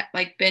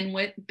been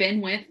with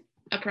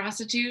a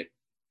prostitute?"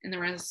 And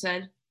Lorenzo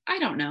said, "I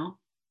don't know."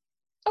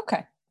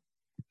 Okay.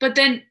 But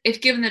then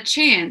if given the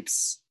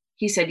chance,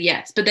 he said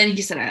yes. But then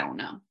he said, "I don't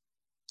know."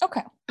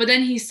 Okay. But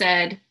then he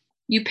said,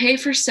 "You pay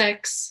for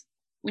sex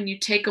when you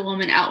take a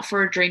woman out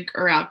for a drink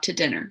or out to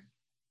dinner.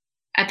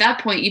 At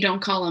that point, you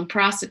don't call them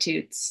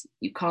prostitutes.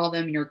 You call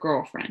them your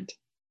girlfriend.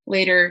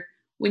 Later,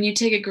 when you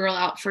take a girl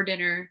out for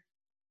dinner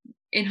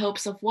in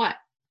hopes of what?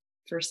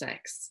 For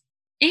sex."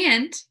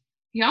 And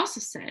he also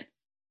said,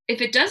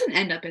 "If it doesn't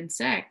end up in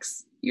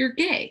sex, you're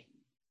gay."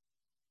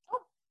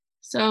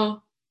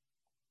 So,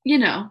 you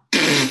know.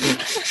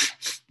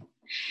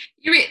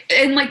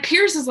 And like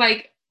Pierce is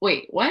like,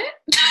 "Wait, what?"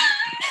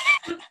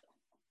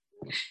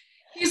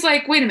 He's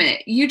like, "Wait a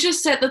minute. You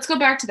just said, let's go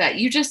back to that.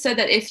 You just said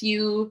that if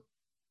you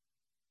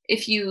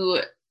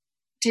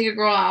take a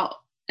girl out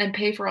and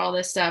pay for all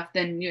this stuff,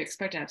 then you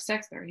expect to have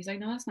sex with her." He's like,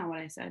 "No, that's not what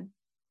I said."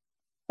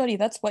 Buddy,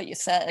 that's what you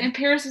said. And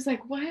Paris was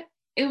like, "What?"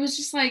 It was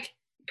just like,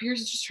 Pierce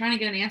was just trying to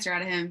get an answer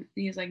out of him. And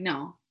he was like,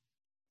 "No,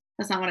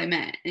 that's not what I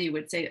meant." And he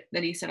would say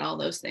that he said all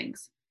those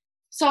things.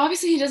 So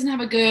obviously he doesn't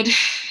have a good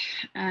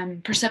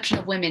perception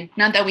of women.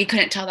 Not that we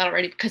couldn't tell that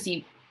already because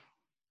he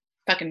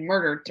fucking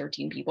murdered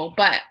 13 people.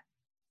 But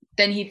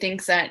then he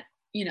thinks that,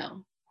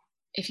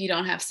 if you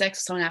don't have sex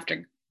with someone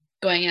after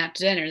going out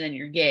to dinner, then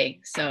you're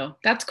gay. So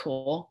that's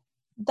cool.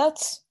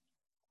 That's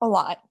a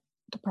lot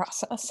to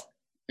process.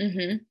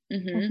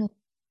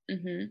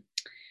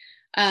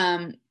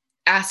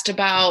 Asked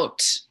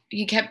about,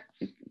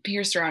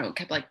 Pierce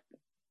kept like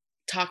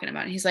talking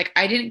about it. He's like,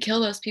 "I didn't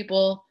kill those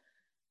people."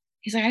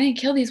 He's like, "I didn't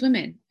kill these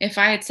women. If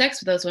I had sex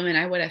with those women,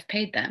 I would have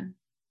paid them."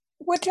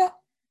 Would you?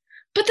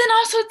 But then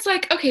also it's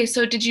like, okay,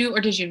 so did you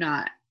or did you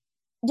not?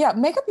 Yeah,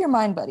 make up your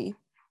mind, buddy.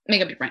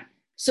 Make up your mind.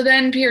 So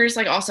then Pierce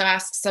like also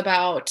asks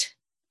about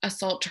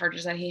assault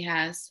charges that he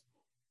has.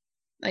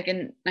 Like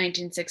in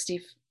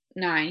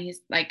 1969,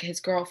 he's like his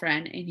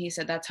girlfriend, and he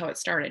said that's how it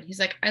started. He's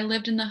like, "I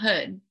lived in the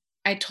hood.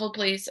 I told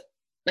police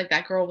like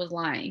that girl was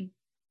lying."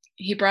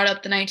 He brought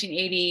up the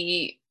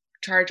 1980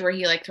 charge where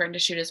he like threatened to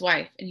shoot his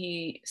wife, and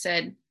he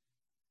said,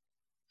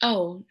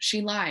 "Oh,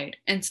 she lied,"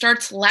 and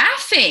starts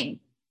laughing.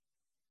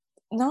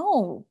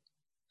 No.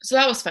 So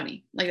that was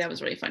funny. Like that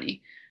was really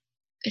funny.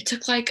 It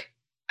took like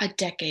a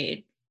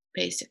decade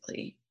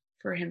basically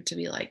for him to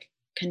be like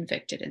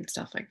convicted and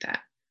stuff like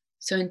that.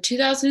 So in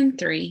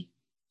 2003,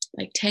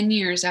 like 10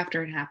 years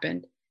after it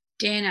happened,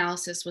 DNA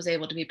analysis was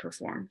able to be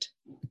performed.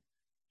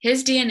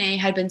 His DNA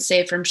had been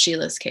saved from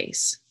Sheila's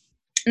case.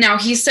 Now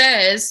he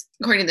says,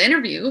 according to the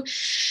interview,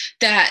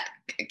 that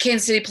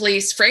Kansas City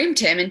police framed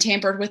him and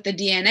tampered with the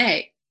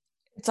DNA.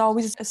 It's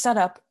always a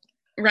setup.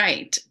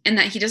 Right. And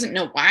that he doesn't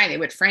know why they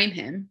would frame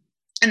him.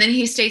 And then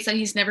he states that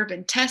he's never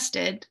been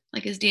tested.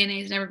 Like his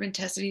DNA has never been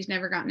tested. He's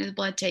never gotten his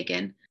blood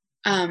taken.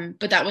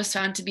 But that was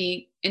found to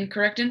be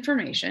incorrect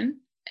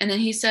information. And then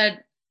he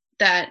said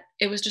that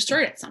it was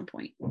destroyed at some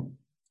point.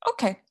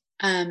 Okay.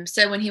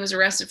 So when he was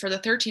arrested for the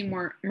 13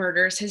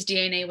 murders, his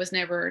DNA was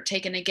never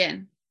taken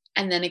again.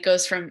 And then it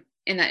goes from,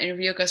 in that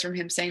interview, it goes from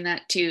him saying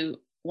that to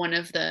one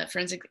of the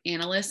forensic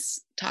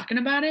analysts talking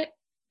about it.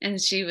 And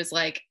she was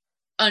like,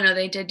 "Oh no,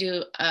 they did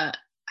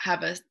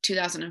have a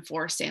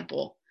 2004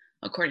 sample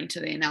according to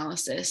the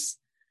analysis.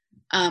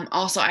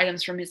 Also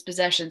items from his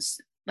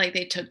possessions, like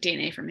they took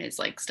DNA from his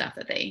like stuff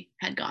that they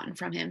had gotten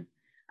from him.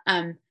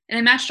 And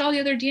it matched all the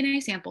other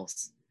DNA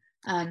samples.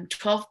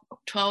 12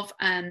 of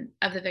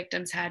the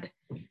victims had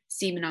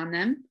semen on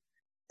them.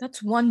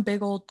 That's one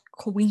big old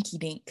coinky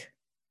dink.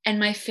 And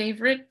my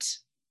favorite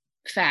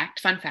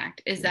fun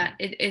fact, is that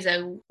it is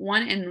a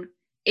 1 in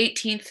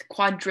 18th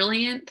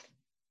quadrillionth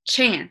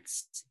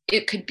chance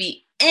it could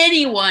be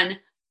anyone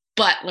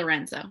but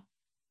Lorenzo.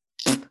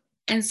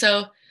 And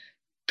so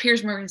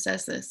Piers Morgan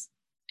says this,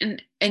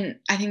 and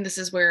I think this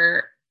is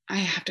where I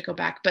have to go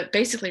back, but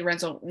basically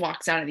Lorenzo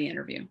walks out of the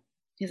interview.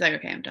 He's like,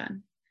 "Okay, I'm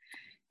done."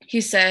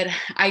 He said,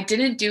 "I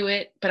didn't do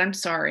it, but I'm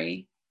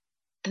sorry."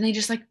 And they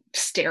just like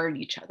stare at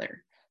each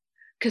other.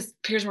 because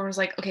Piers Morgan was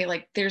like, okay,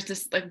 like there's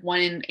this like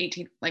 1 in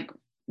 18 like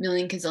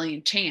million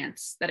gazillion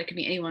chance that it could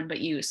be anyone but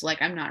you. So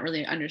like I'm not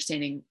really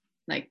understanding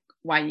like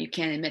why you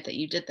can't admit that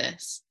you did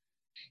this.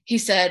 He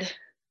said,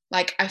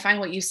 like, I find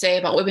what you say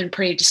about women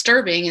pretty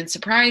disturbing and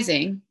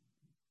surprising.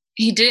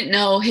 He didn't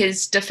know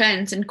his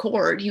defense in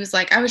court. He was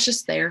like, I was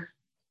just there.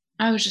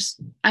 I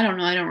don't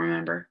know. I don't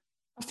remember.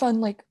 A fun,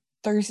 like,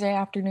 Thursday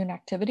afternoon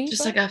activity.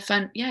 Just like a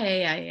fun,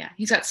 yeah.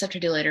 He's got stuff to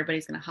do later, but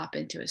he's going to hop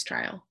into his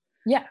trial.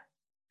 Yeah.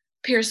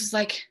 Pierce was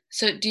like,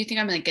 so do you think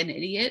I'm like an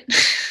idiot?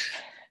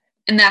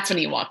 And that's when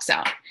he walks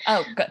out.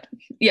 Oh, good.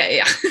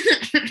 Yeah.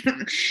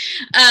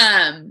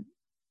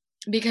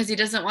 Because he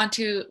doesn't want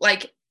to,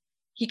 like,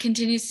 he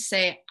continues to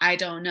say, I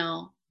don't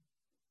know.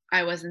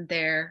 I wasn't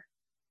there.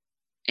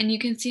 And you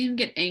can see him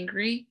get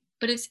angry,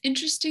 but it's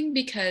interesting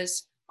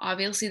because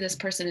obviously this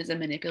person is a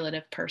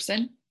manipulative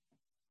person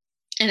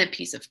and a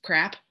piece of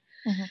crap.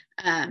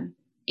 Mm-hmm.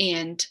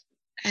 And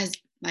has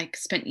like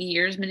spent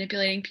years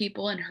manipulating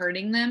people and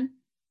hurting them.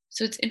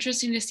 So it's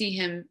interesting to see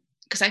him,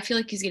 because I feel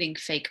like he's getting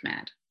fake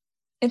mad.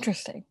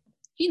 Interesting.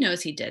 He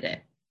knows he did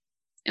it.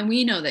 And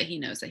we know that he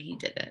knows that he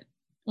did it.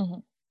 Mm-hmm.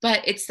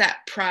 But it's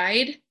that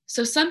pride.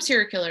 So some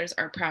serial killers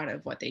are proud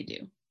of what they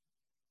do.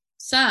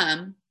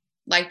 Some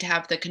like to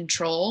have the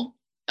control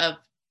of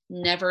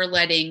never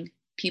letting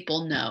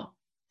people know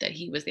that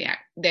he was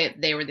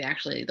they were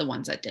actually the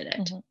ones that did it.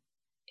 Mm-hmm.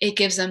 It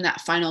gives them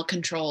that final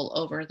control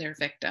over their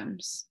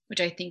victims,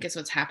 which I think is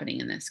what's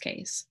happening in this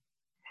case.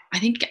 I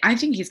think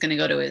he's going to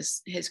go to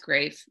his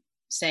grave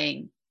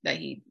saying that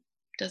he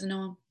doesn't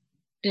know him,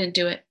 didn't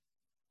do it,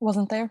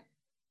 wasn't there.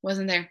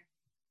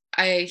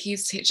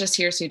 He's just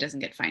here so he doesn't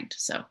get fined.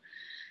 So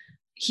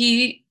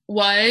he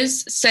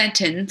was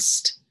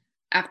sentenced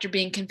after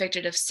being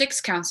convicted of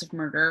 6 counts of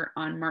murder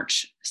on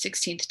March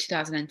 16th,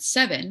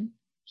 2007.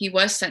 He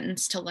was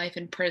sentenced to life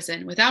in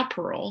prison without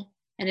parole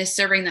and is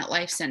serving that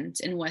life sentence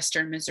in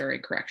Western Missouri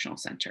Correctional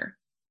Center.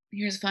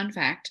 Here's a fun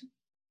fact.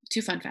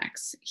 2 fun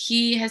facts.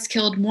 He has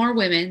killed more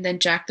women than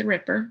Jack the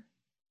Ripper,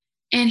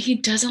 and he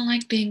doesn't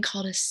like being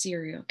called a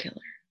serial killer.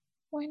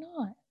 Why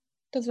not?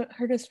 Does it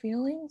hurt his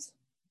feelings?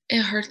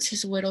 It hurts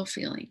his widow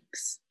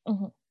feelings.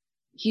 Mm-hmm.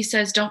 He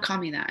says, don't call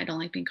me that. I don't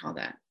like being called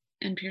that.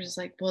 And Pierce is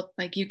like, well,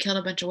 like you killed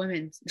a bunch of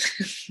women.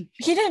 He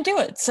didn't do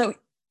it. So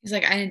he's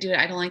like, I didn't do it.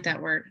 I don't like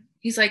that word.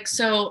 He's like,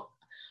 so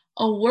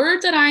a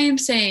word that I am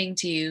saying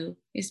to you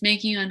is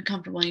making you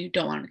uncomfortable and you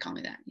don't want to call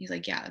me that. He's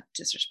like, yeah, that's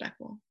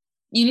disrespectful.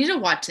 You need to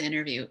watch the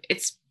interview.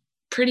 It's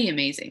pretty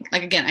amazing.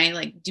 Like, again, I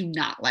like do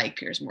not like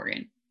Piers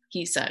Morgan.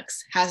 He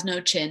sucks, has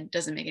no chin,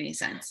 doesn't make any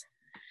sense.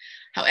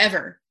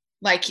 However,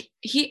 like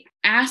he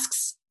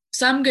asks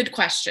some good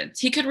questions.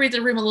 He could read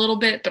the room a little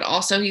bit, but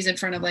also he's in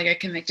front of like a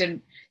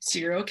convicted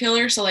serial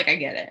killer. So like, I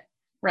get it.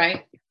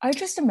 Right. I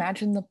just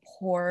imagine the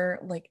poor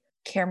like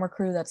camera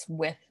crew that's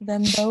with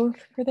them both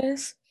for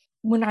this.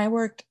 When I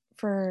worked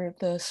for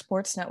the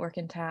sports network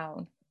in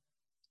town,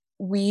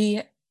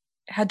 we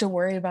had to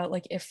worry about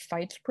like if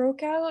fights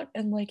broke out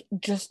and like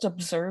just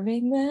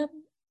observing them.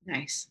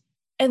 Nice.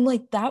 And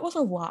like that was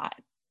a lot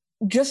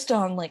just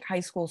on like high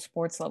school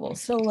sports levels.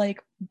 So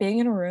like being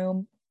in a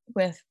room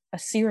with a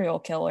serial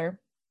killer,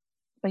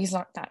 but he's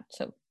not that,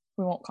 so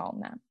we won't call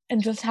him that,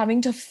 and just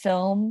having to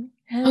film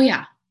him. Oh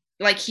yeah,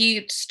 like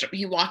he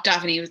walked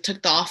off and he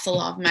took off the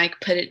lav mic,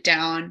 put it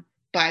down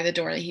by the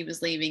door that he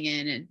was leaving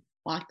in, and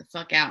walked the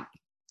fuck out.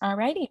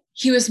 Alrighty.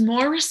 He was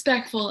more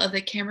respectful of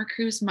the camera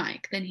crew's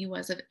mic than he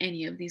was of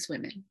any of these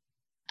women.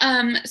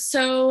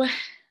 So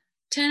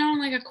to end on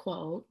like a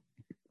quote,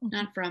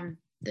 not from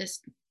this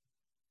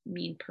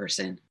mean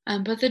person,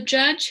 but the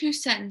judge who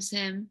sentenced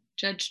him,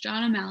 Judge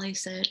John O'Malley,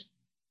 said,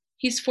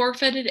 he's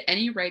forfeited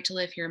any right to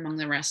live here among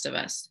the rest of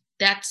us.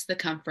 That's the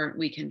comfort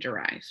we can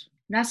derive.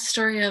 And that's the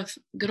story of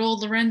good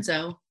old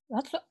Lorenzo.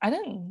 I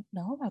didn't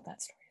know about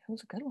that story. That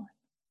was a good one.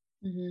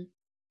 Mm-hmm.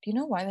 Do you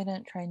know why they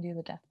didn't try and do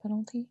the death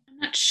penalty? I'm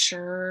not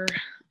sure.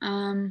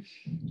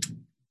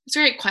 It's a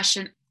great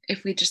question.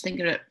 If we just think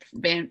of it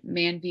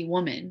man v.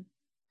 woman,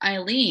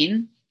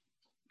 Eileen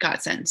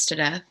got sentenced to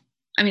death.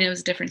 I mean, it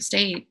was a different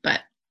state, but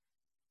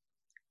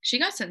she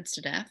got sentenced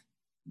to death.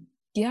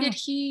 Yeah. Did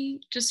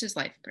he just his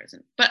life in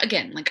prison? But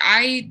again, like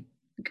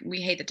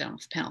we hate the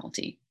death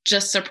penalty.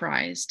 Just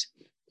surprised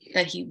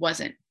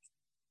that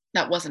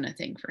that wasn't a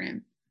thing for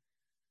him.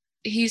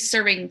 He's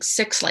serving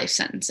 6 life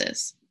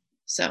sentences.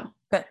 So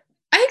good.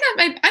 I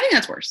think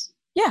that's worse.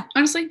 Yeah.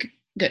 Honestly,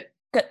 good.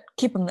 Good.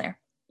 Keep him there.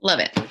 Love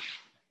it.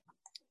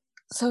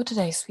 So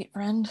today, sweet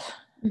friend,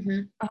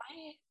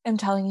 I am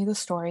telling you the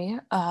story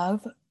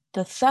of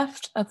the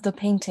theft of the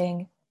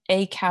painting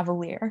A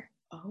Cavalier.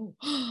 Oh.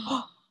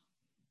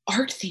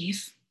 Art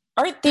thief.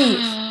 Fun!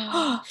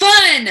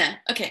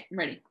 Okay, I'm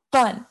ready.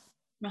 Fun.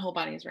 My whole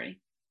body is ready.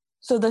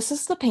 So this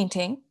is the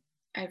painting.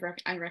 I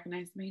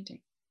recognize the painting.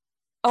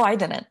 Oh, I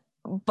didn't.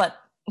 But,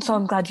 so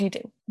I'm glad you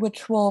do.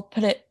 Which we'll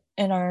put it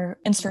in our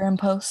Instagram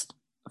post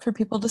for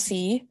people to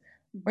see.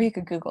 Or you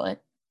could Google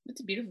it.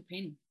 It's a beautiful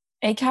painting.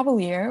 A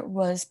Cavalier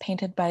was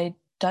painted by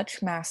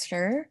Dutch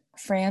master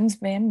Frans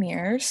van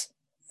Meers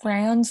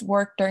Franz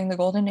worked during the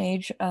golden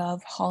age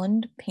of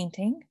Holland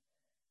painting.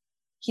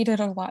 He did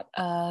a lot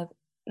of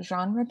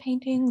genre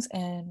paintings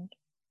and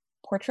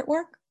portrait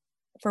work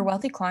for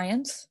wealthy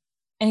clients.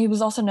 And he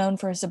was also known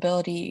for his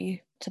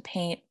ability to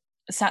paint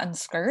satin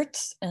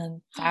skirts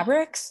and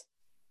fabrics.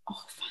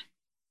 Oh, fun.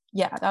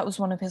 Yeah, that was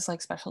one of his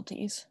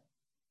specialties.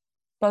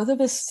 Both of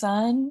his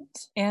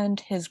sons and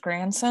his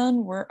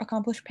grandson were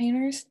accomplished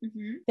painters.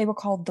 Mm-hmm. They were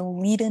called the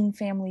Leiden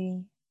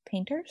family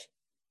painters.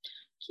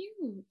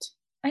 Cute.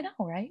 I know,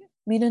 right?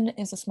 Leiden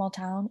is a small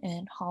town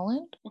in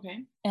Holland.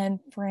 Okay. And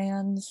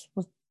Franz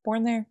was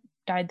born there,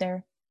 died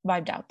there,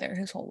 vibed out there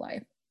his whole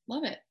life.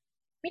 Love it.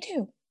 Me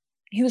too.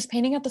 He was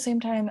painting at the same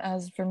time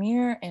as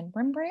Vermeer and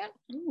Rembrandt.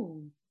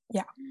 Ooh.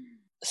 Yeah.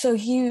 So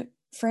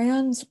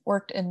Franz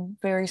worked in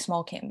very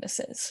small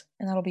canvases,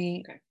 and that'll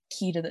be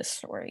key to this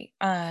story.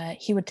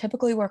 He would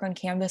typically work on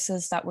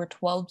canvases that were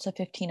 12 to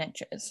 15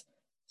 inches.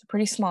 So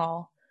pretty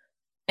small.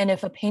 And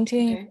if a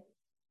painting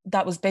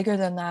that was bigger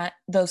than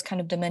those kind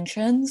of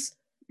dimensions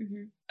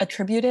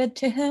attributed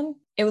to him,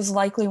 it was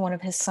likely one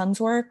of his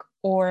son's work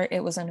or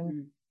it was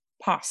an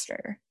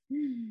imposter.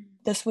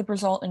 This would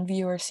result in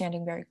viewers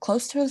standing very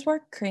close to his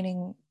work,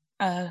 creating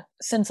a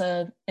sense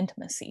of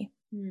intimacy.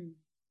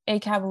 A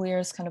Cavalier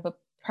is kind of a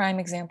prime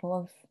example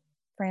of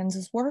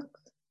Franz's work.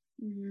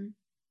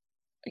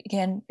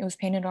 Again, it was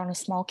painted on a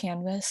small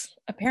canvas.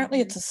 Apparently,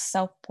 it's a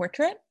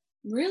self-portrait.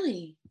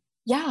 Really?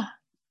 Yeah.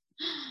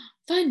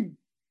 Fun.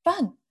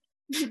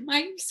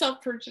 My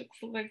self-portraits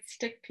look like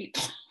stick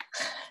people.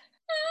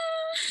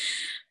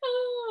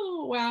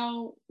 Oh,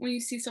 wow. When you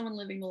see someone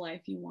living the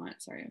life you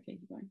want. Sorry, okay,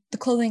 keep going. The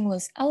clothing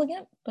was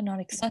elegant, but not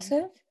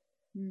excessive.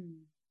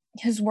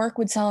 His work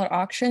would sell at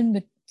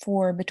auction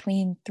for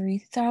between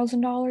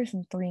 $3,000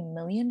 and $3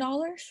 million.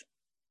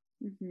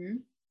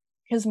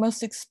 His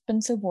most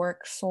expensive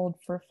work sold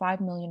for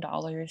 $5 million,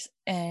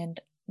 and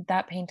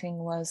that painting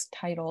was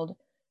titled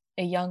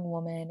 "A Young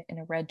Woman in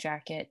a Red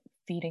Jacket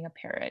Feeding a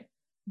Parrot,"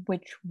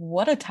 which,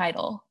 what a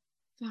title.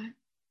 Not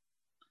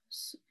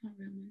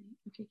real money.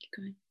 Okay, keep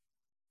going.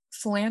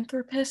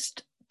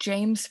 Philanthropist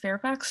James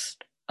Fairfax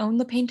owned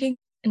the painting.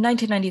 In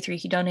 1993,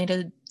 he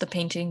donated the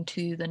painting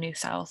to the New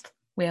South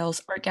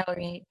Wales Art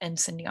Gallery in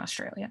Sydney,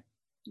 Australia.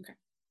 Okay.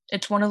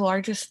 It's one of the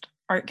largest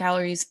art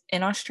galleries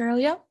in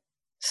Australia.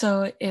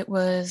 So it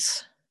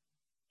was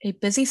a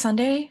busy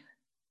Sunday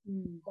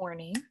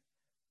morning,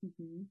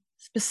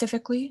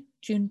 specifically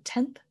June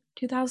 10th,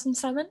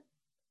 2007.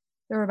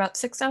 There were about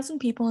 6,000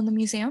 people in the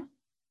museum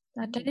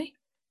that day.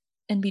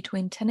 And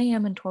between 10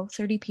 a.m. and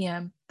 12:30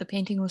 p.m., the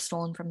painting was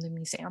stolen from the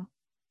museum.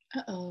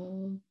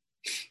 Uh-oh.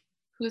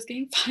 Who's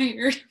getting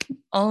fired?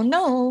 Oh,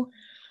 no.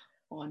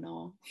 Oh,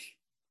 no.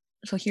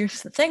 So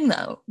here's the thing,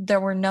 though.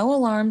 There were no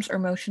alarms or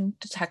motion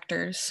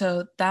detectors,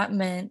 so that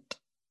meant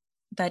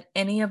that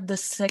any of the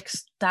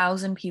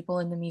 6,000 people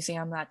in the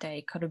museum that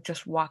day could have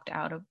just walked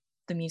out of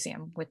the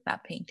museum with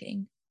that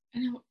painting.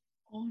 And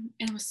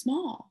it was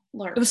small.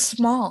 It was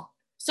small.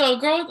 So a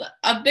girl with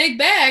a big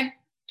bag,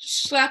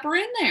 slap her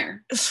in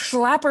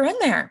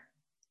there.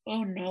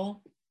 Oh,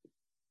 no.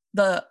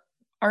 The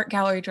art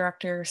gallery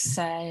director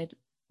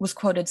was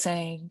quoted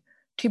saying,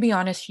 "To be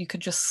honest, you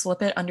could just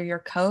slip it under your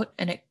coat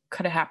and it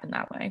could have happened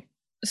that way."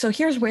 So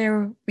here's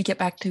where we get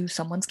back to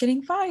someone's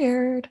getting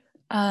fired.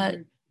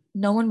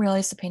 No one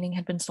realized the painting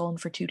had been stolen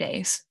for 2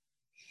 days.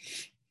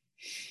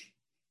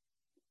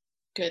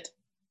 Good.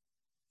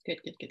 Tight.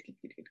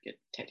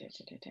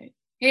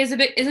 Hey, is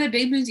it a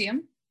big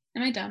museum?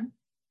 Am I dumb?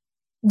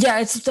 Yeah,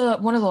 it's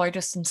one of the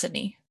largest in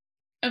Sydney.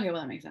 Okay,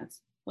 well, that makes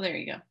sense. Well, there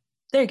you go.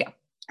 Okay,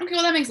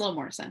 well, that makes a little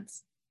more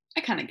sense.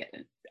 I kind of get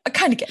it.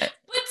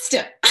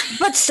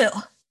 But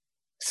still.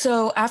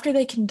 So after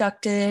they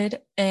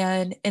conducted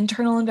an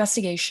internal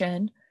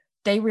investigation,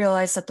 they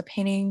realized that the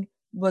painting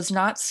was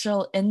not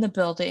still in the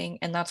building,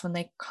 and that's when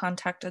they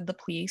contacted the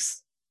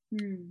police.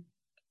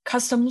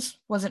 Customs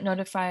wasn't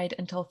notified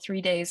until 3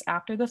 days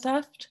after the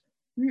theft.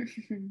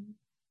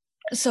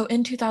 So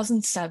in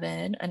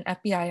 2007, an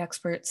FBI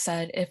expert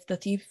said if the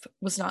thief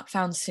was not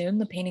found soon,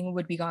 the painting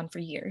would be gone for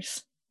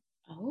years.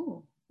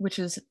 Oh.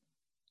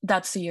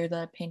 That's the year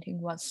the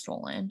painting was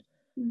stolen.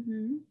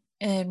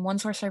 And one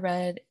source I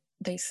read,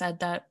 they said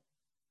that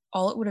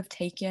all it would have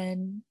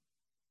taken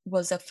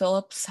was a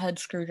Phillips head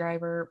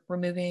screwdriver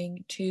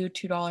removing two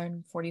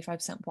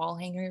 $2.45 wall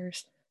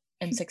hangers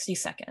in 60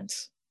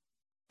 seconds.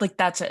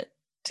 That's it,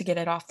 to get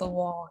it off the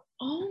wall.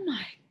 Oh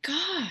my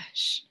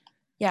gosh.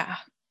 Yeah.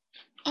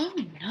 Oh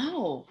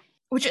no.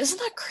 Which, isn't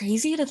that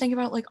crazy to think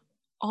about,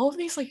 all of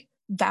these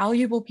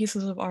valuable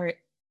pieces of art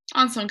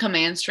on some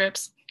command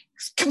strips,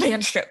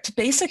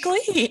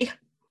 basically.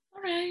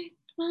 All right,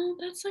 well,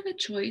 that's a good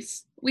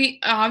choice. We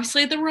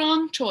obviously the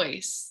wrong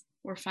choice.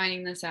 We're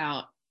finding this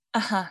out.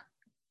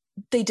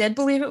 They did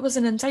believe it was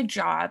an inside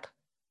job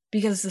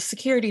because the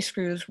security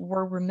screws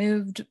were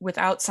removed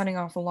without setting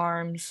off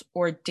alarms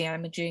or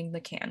damaging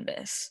the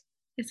canvas.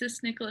 Is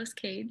this Nicolas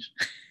Cage?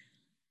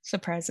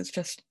 Surprise, it's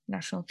just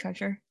National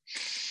Treasure.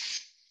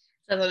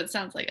 That's what it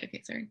sounds like.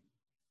 Okay, sorry.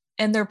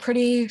 And they're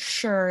pretty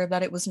sure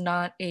that it was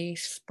not a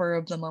spur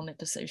of the moment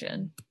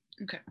decision.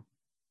 Okay.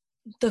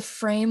 The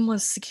frame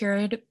was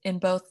secured in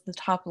both the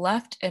top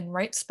left and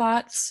right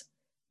spots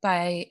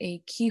by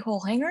a keyhole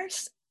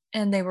hangers,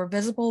 and they were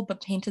visible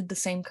but painted the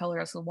same color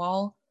as the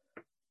wall,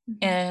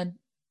 and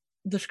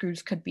the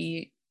screws could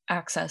be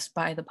accessed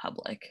by the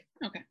public.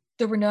 Okay.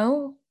 There were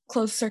no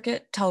closed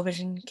circuit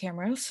television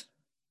cameras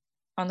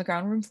on the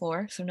ground room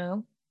floor,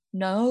 so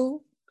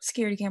no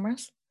security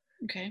cameras.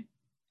 Okay.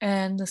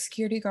 And the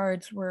security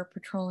guards were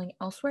patrolling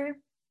elsewhere,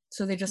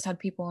 so they just had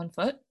people on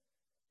foot.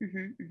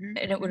 And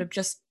it would have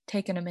just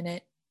taken a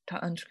minute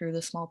to unscrew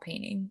the small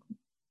painting.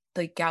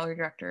 The gallery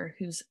director,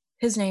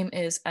 his name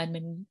is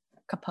Edmund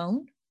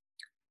Capone.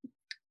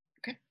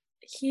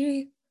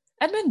 Okay.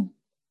 Edmund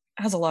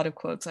has a lot of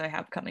quotes that I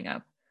have coming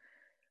up.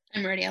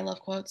 I'm ready. I love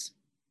quotes.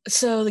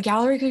 So the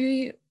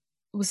gallery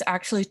was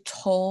actually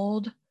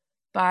told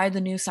by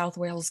the New South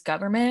Wales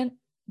government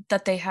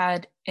that they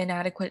had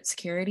inadequate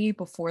security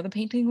before the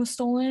painting was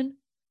stolen.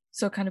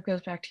 So it kind of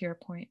goes back to your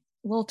point.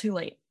 A little too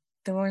late.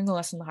 They learned the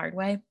lesson the hard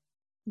way.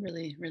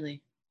 Really,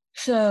 really.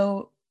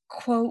 So,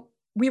 quote,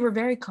 we were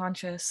very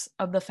conscious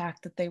of the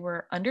fact that they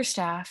were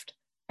understaffed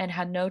and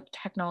had no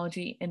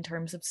technology in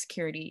terms of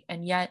security,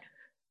 and yet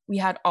we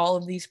had all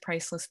of these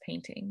priceless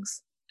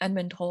paintings.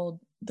 Edmund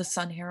told the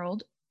Sun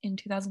Herald in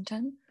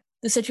 2010.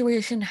 The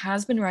situation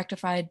has been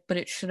rectified, but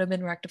it should have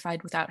been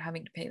rectified without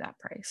having to pay that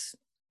price.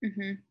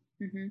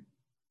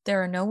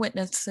 There are no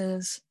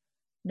witnesses,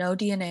 no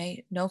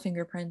DNA, no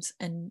fingerprints,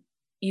 and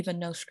even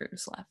no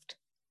screws left.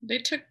 They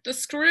took the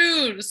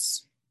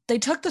screws.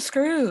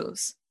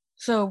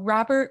 So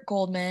Robert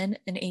Goldman,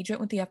 an agent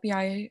with the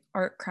FBI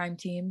art crime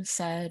team,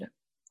 said,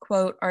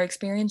 quote, the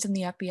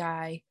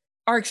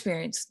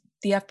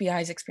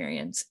FBI's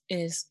experience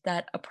is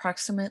that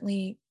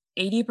approximately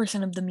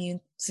 80% of the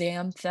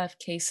museum theft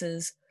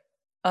cases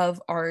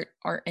of art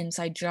are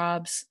inside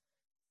jobs,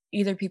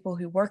 either people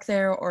who work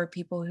there or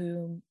people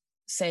who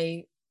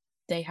say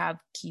they have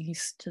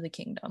keys to the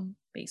kingdom,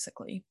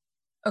 basically.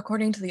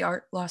 According to the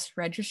Art Loss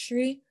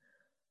Registry,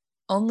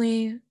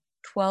 only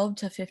 12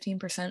 to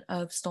 15%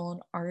 of stolen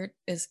art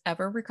is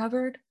ever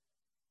recovered.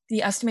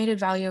 The estimated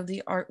value of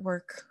the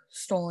artwork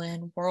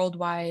stolen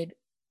worldwide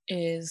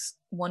is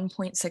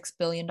 $1.6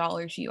 billion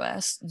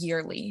US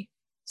yearly.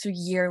 So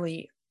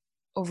yearly,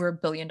 over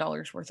 $1 billion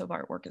worth of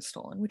artwork is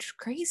stolen, which is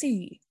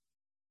crazy.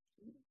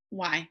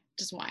 Why?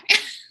 Just why?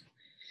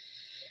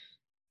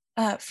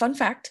 Fun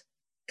fact,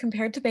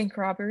 compared to bank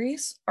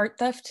robberies, art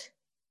theft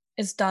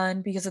is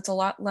done because it's a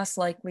lot less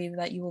likely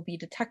that you will be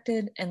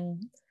detected,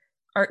 and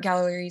art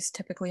galleries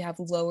typically have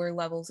lower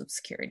levels of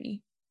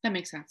security. That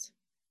makes sense.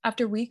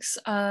 After weeks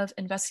of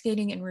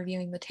investigating and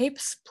reviewing the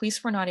tapes,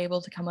 police were not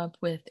able to come up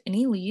with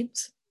any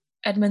leads.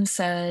 Edmund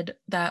said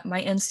that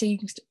my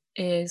instinct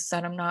is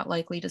that I'm not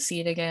likely to see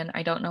it again.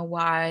 I don't know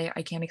why.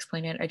 I can't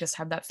explain it. I just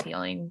have that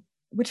feeling,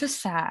 which is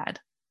sad.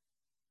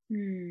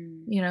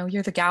 You know,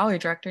 you're the gallery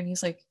director, and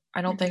he's like,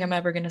 I don't think I'm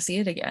ever going to see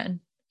it again.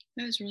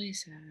 That was really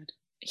sad.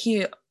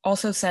 He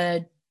also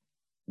said,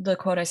 the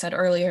quote I said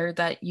earlier,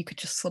 that you could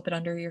just slip it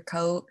under your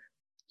coat.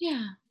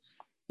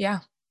 Yeah.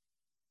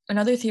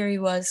 Another theory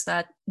was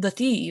that the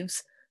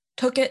thieves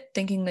took it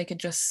thinking they could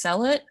just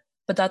sell it,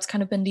 but that's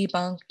kind of been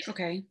debunked.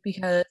 Okay.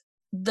 Because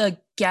the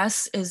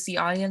guess is the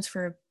audience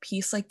for a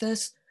piece like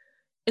this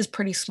is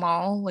pretty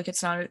small. Like,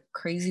 it's not a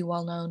crazy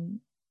well-known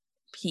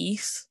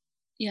piece.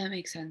 Yeah, that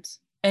makes sense.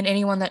 And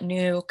anyone that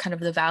knew kind of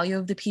the value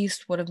of the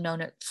piece would have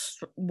known it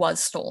was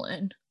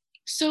stolen.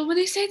 So when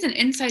they say it's an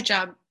inside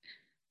job,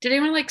 did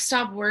anyone like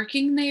stop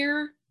working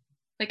there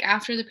like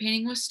after the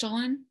painting was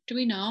stolen? Do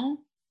we know?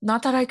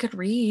 Not that I could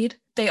read.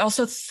 They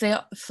also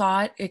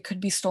thought it could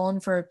be stolen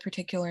for a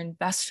particular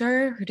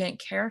investor who didn't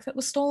care if it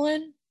was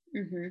stolen.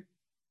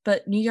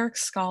 But New York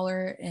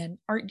scholar and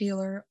art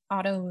dealer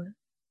Otto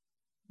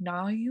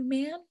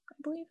Naumann, I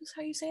believe is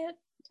how you say it.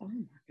 Oh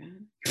my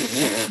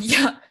God.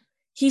 Yeah.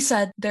 He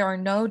said there are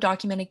no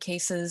documented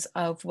cases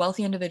of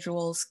wealthy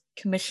individuals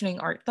commissioning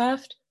art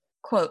theft.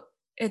 Quote,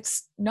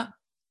 it's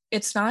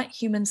not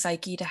human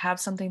psyche to have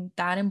something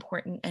that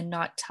important and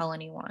not tell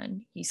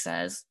anyone, he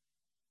says.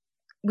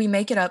 We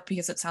make it up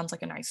because it sounds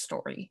like a nice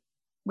story,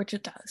 which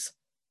it does.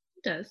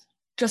 It does.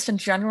 Just in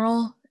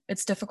general,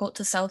 it's difficult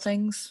to sell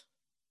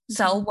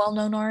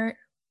well-known art,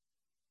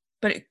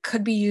 but it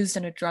could be used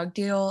in a drug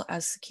deal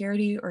as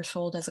security or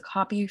sold as a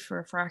copy for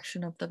a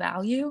fraction of the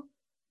value.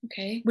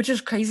 Okay. Which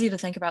is crazy to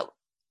think about.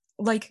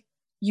 Like,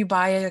 you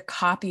buy a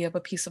copy of a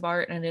piece of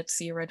art and it's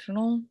the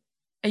original.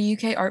 A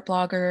UK art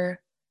blogger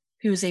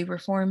who's a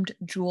reformed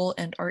jewel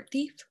and art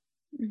thief,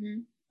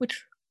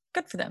 which,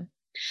 good for them.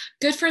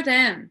 Good for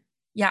them.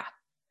 Yeah.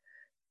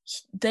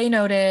 They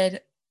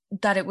noted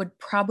that it would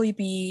probably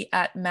be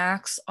at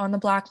max on the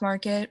black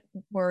market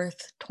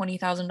worth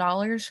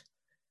 $20,000,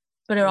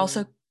 but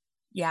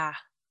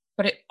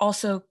it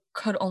also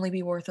could only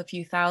be worth a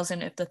few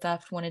thousand if the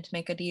theft wanted to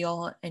make a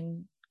deal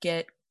and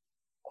get,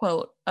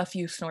 quote, a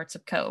few snorts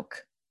of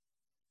coke.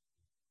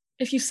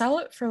 If you sell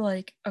it for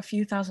like a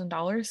few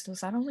 $1,000s, does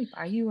that only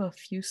buy you a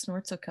few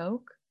snorts of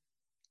coke?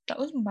 That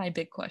was my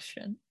big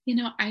question. You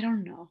know, I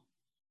don't know,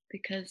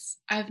 because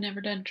I've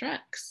never done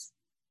drugs.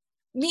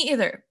 Me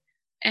either.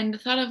 And the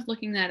thought of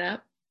looking that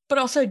up. But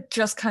also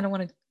just kind of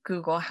want to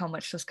Google how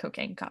much does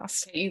cocaine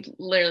cost. Okay, you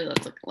literally,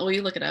 will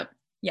you look it up?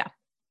 Yeah.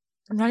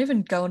 I'm not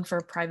even going for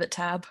a private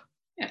tab.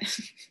 Yeah,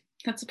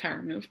 that's a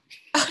power move.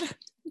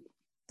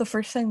 The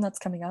first thing that's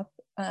coming up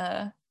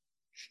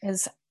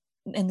is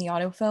in the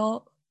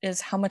autofill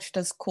is how much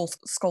does cool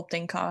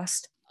sculpting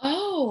cost?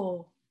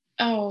 Oh.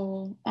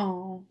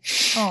 Oh.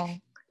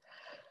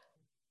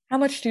 How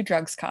much do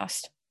drugs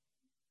cost?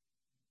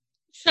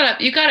 Shut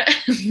up. You got it.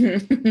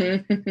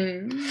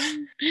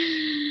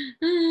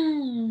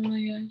 Oh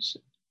my gosh.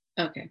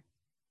 Okay.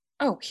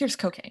 Oh, here's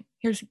cocaine.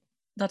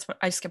 That's what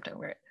I skipped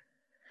over it.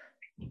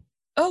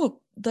 Oh,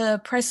 the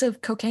price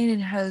of cocaine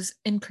has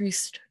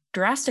increased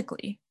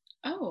drastically.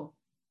 Oh.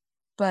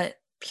 But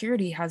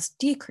purity has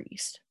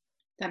decreased.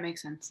 That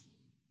makes sense.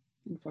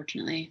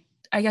 Unfortunately.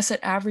 I guess it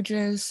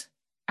averages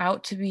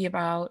out to be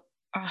about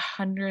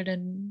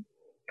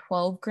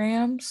 112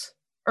 grams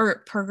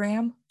per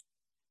gram.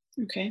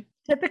 Okay.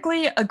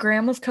 Typically, a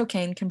gram of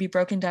cocaine can be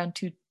broken down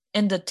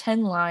into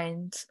 10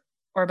 lines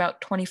or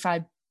about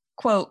 25,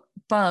 quote,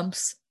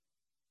 bumps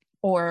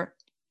or,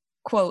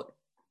 quote,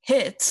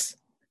 hits.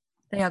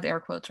 They have air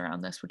quotes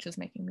around this, which is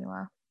making me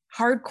laugh.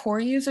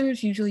 Hardcore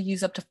users usually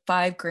use up to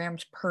 5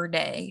 grams per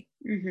day.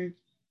 Mm-hmm.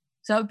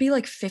 So that would be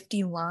like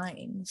 50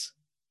 lines.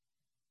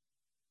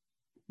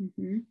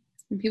 Mm-hmm.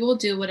 And people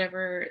do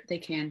whatever they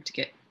can to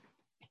get,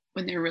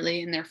 when they're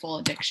really in their full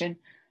addiction,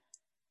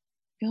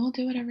 people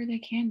do whatever they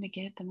can to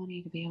get the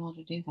money to be able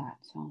to do that.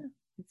 So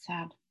it's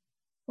sad.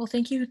 Well,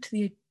 thank you to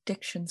the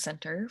Addiction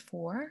Center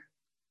for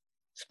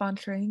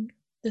sponsoring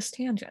this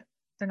tangent.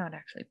 They're not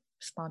actually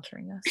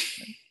sponsoring us,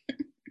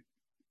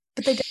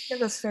 but they did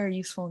give us very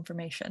useful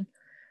information.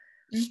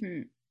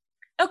 Mm-hmm.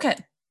 Okay.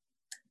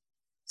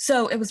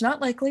 So it was not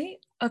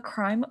likely a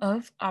crime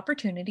of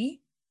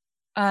opportunity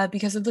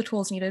because of the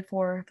tools needed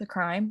for the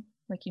crime.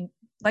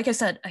 Like I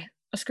said,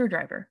 a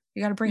screwdriver.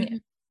 You got to bring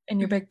it in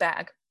your big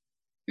bag.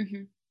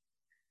 Mm-hmm.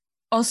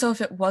 Also, if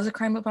it was a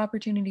crime of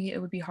opportunity,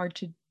 it would be hard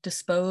to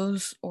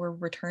dispose or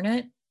return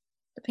it,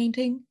 the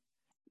painting.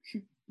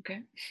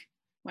 Okay.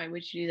 Why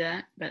would you do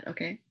that? But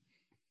okay.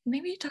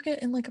 Maybe you took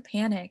it in like a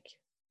panic.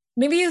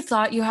 Maybe you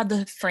thought you had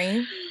the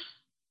frame.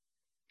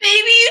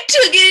 Maybe you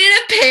took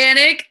it in a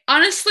panic.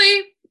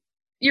 Honestly,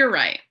 you're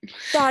right.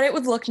 Thought it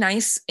would look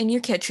nice in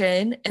your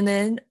kitchen, and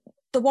then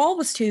the wall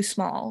was too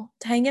small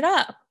to hang it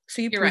up.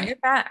 So you bring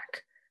it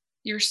back.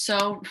 You're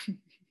so...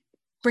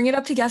 Bring it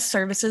up to guest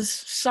services.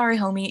 Sorry,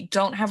 homie,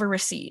 don't have a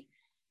receipt.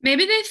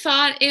 Maybe they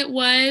thought it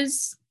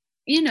was,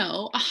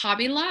 a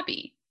Hobby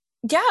Lobby.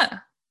 Yeah.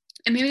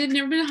 And maybe they've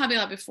never been a Hobby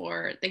Lobby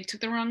before. They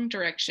took the wrong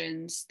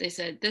directions. They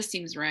said, this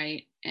seems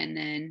right. And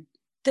then...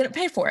 Didn't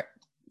pay for it.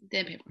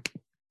 Didn't pay for it.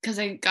 Because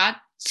I got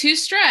too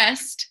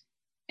stressed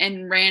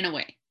and ran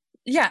away.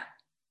 Yeah.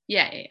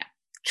 Yeah.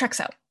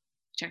 Checks out.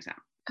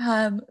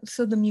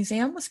 So the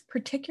museum was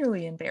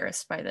particularly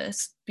embarrassed by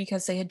this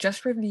because they had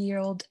just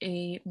revealed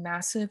a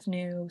massive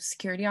new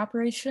security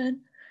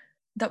operation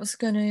that was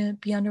going to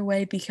be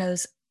underway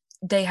because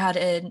they had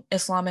an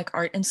Islamic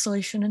art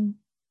installation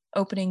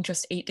opening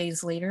just 8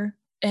 days later.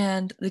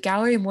 And the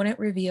gallery wouldn't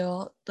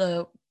reveal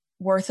the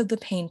worth of the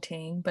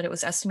painting, but it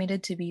was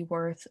estimated to be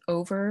worth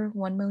over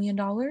 $1 million,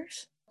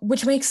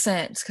 which makes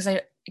sense because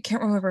I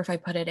can't remember if I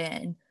put it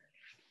in,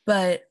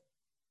 but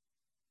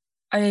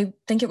I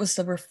think it was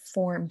the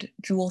reformed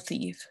jewel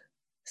thief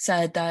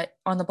said that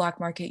on the black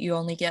market, you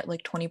only get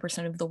like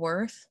 20% of the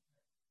worth.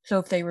 So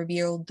if they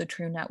revealed the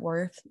true net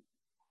worth,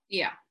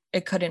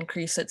 it could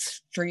increase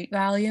its street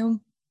value.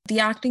 The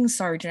acting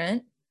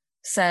sergeant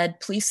said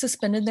police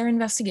suspended their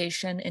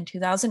investigation in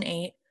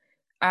 2008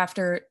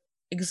 after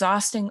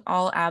exhausting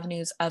all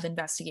avenues of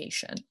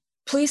investigation.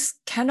 Police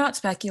cannot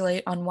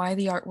speculate on why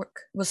the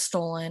artwork was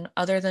stolen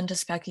other than to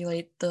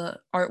speculate the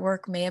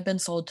artwork may have been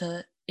sold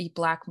to a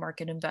black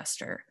market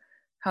investor.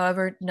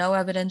 However, no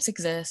evidence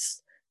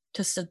exists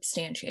to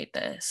substantiate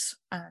this,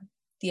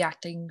 the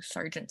acting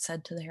sergeant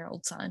said to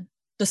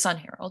the Sun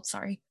Herald,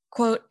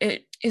 Quote,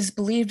 it is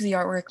believed the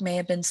artwork may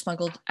have been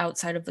smuggled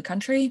outside of the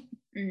country.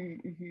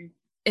 Mm-hmm.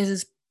 It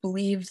is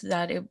believed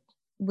that it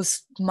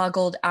was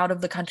smuggled out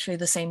of the country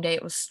the same day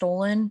it was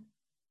stolen,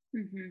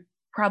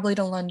 probably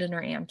to London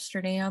or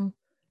Amsterdam.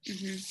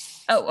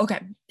 Oh, okay.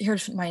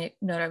 Here's my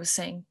note I was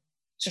saying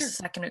just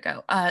a second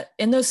ago.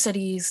 In those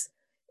cities,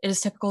 it is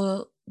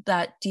typical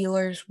that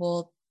dealers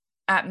will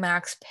at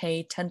max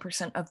pay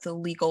 10% of the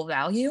legal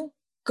value.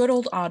 Good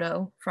old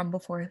Otto, from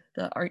before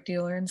the art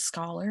dealer and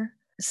scholar,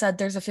 said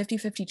there's a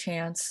 50-50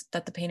 chance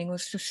that the painting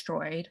was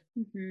destroyed.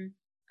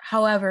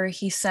 However,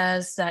 he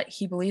says that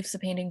he believes the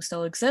painting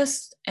still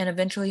exists and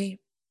eventually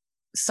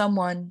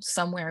someone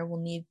somewhere will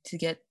need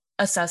to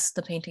assess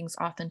the painting's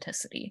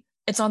authenticity.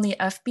 It's on the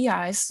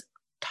FBI's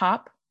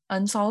top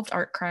unsolved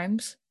art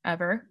crimes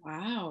ever.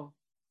 Wow.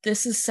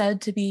 This is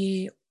said to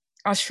be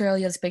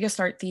Australia's biggest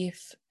art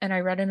thief, and I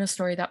read in a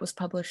story that was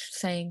published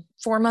saying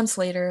 4 months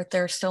later,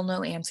 there are still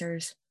no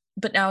answers.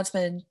 But now it's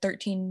been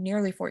 13,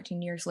 nearly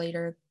 14 years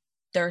later,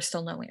 there are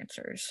still no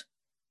answers.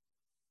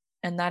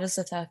 and that is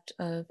the theft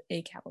of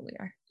a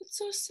cavalier. That's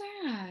so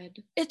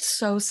sad. It's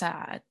so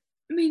sad.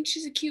 I mean,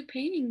 she's a cute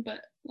painting,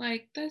 but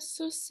like that's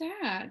so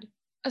sad.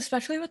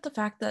 Especially with the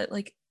fact that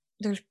like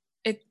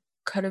it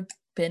could have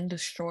been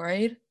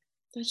destroyed.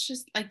 That's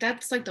just like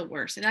that's like the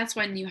worst. And that's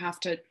when you have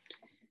to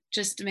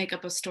just make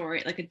up a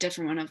story, like a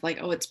different one of like,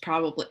 oh, it's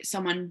probably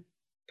someone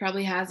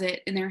probably has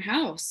it in their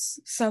house.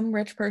 Some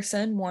rich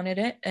person wanted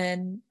it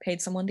and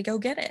paid someone to go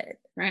get it.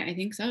 Right, I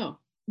think so.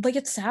 Like,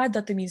 it's sad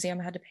that the museum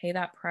had to pay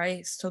that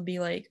price to be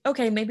like,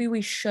 okay, maybe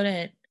we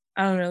shouldn't,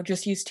 I don't know,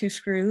 just use 2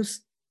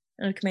 screws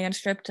and a command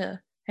strip to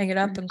hang it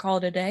up and call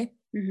it a day.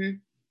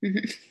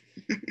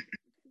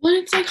 Well,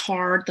 it's like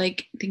hard,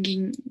 like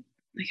thinking,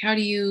 like, how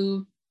do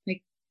you,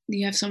 like,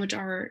 you have so much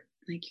art,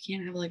 like, you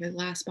can't have like a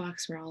glass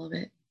box for all of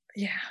it.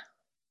 Yeah.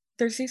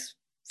 There's these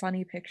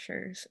funny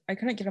pictures. I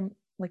couldn't get them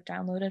like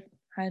downloaded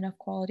high enough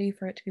quality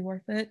for it to be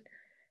worth it.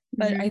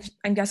 But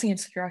I'm guessing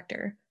it's the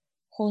director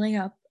holding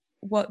up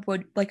what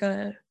would like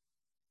a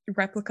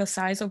replica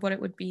size of what it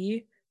would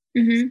be.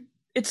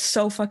 It's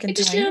so fucking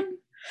tiny.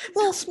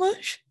 Little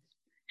smush.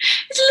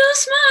 It's a little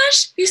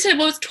smush. You said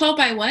what was 12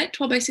 by what?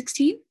 12 by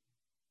 16?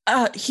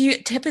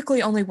 He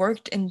typically only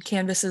worked in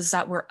canvases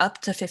that were up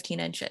to 15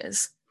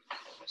 inches.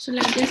 So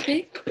like this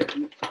big?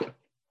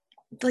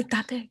 Like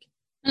that big.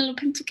 A little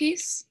pencil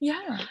case?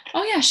 Yeah.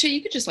 Oh yeah, shit,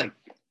 you could just like,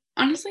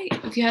 honestly,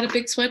 if you had a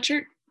big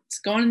sweatshirt, it's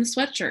going in the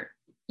sweatshirt.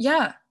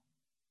 Yeah.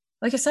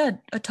 Like I said,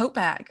 a tote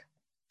bag.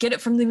 Get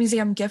it from the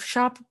museum gift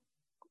shop,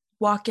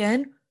 walk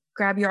in,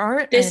 grab your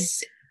art.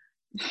 This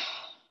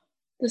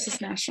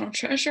is national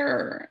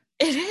treasure.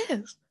 It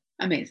is.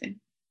 Amazing.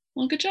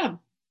 Well, good job.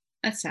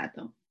 That's sad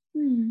though.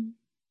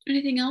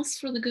 Anything else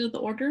for the good of the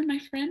order, my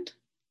friend?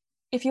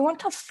 If you want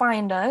to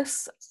find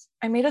us,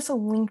 I made us a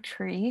link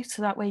tree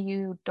so that way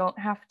you don't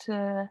have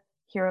to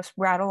hear us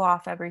rattle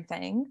off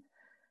everything.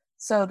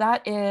 So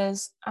that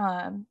is,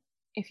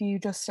 if you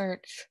just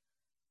search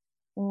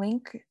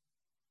Linktree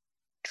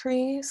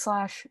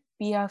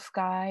 /BF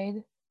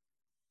Guide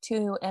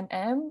to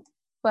MM,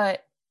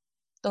 but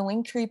the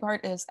Linktree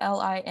part is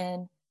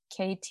LINKTR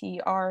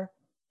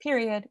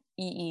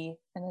 _EE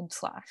and then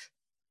 /.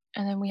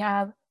 And then we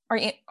have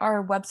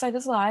our website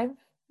is live.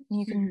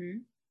 You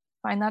can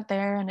find that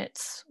there, and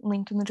it's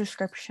linked in the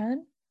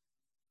description.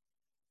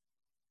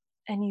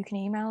 And you can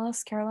email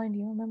us. Caroline, do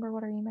you remember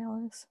what our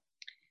email is?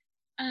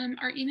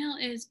 Our email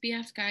is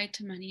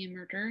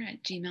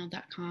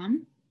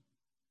bfguidetomoneyandmurder@gmail.com.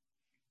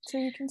 So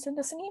you can send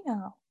us an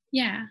email.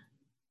 Yeah.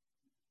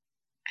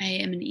 I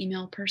am an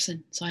email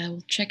person, so I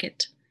will check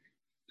it.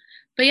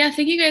 But yeah,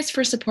 thank you guys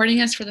for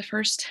supporting us for the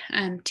first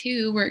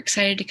 2. We're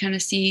excited to kind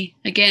of see,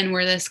 again,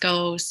 where this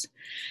goes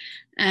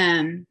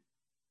from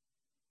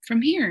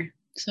here.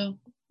 So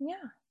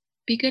yeah.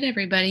 Be good,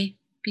 everybody.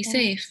 Be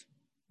safe.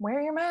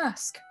 Wear your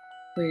mask.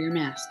 Wear your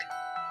mask.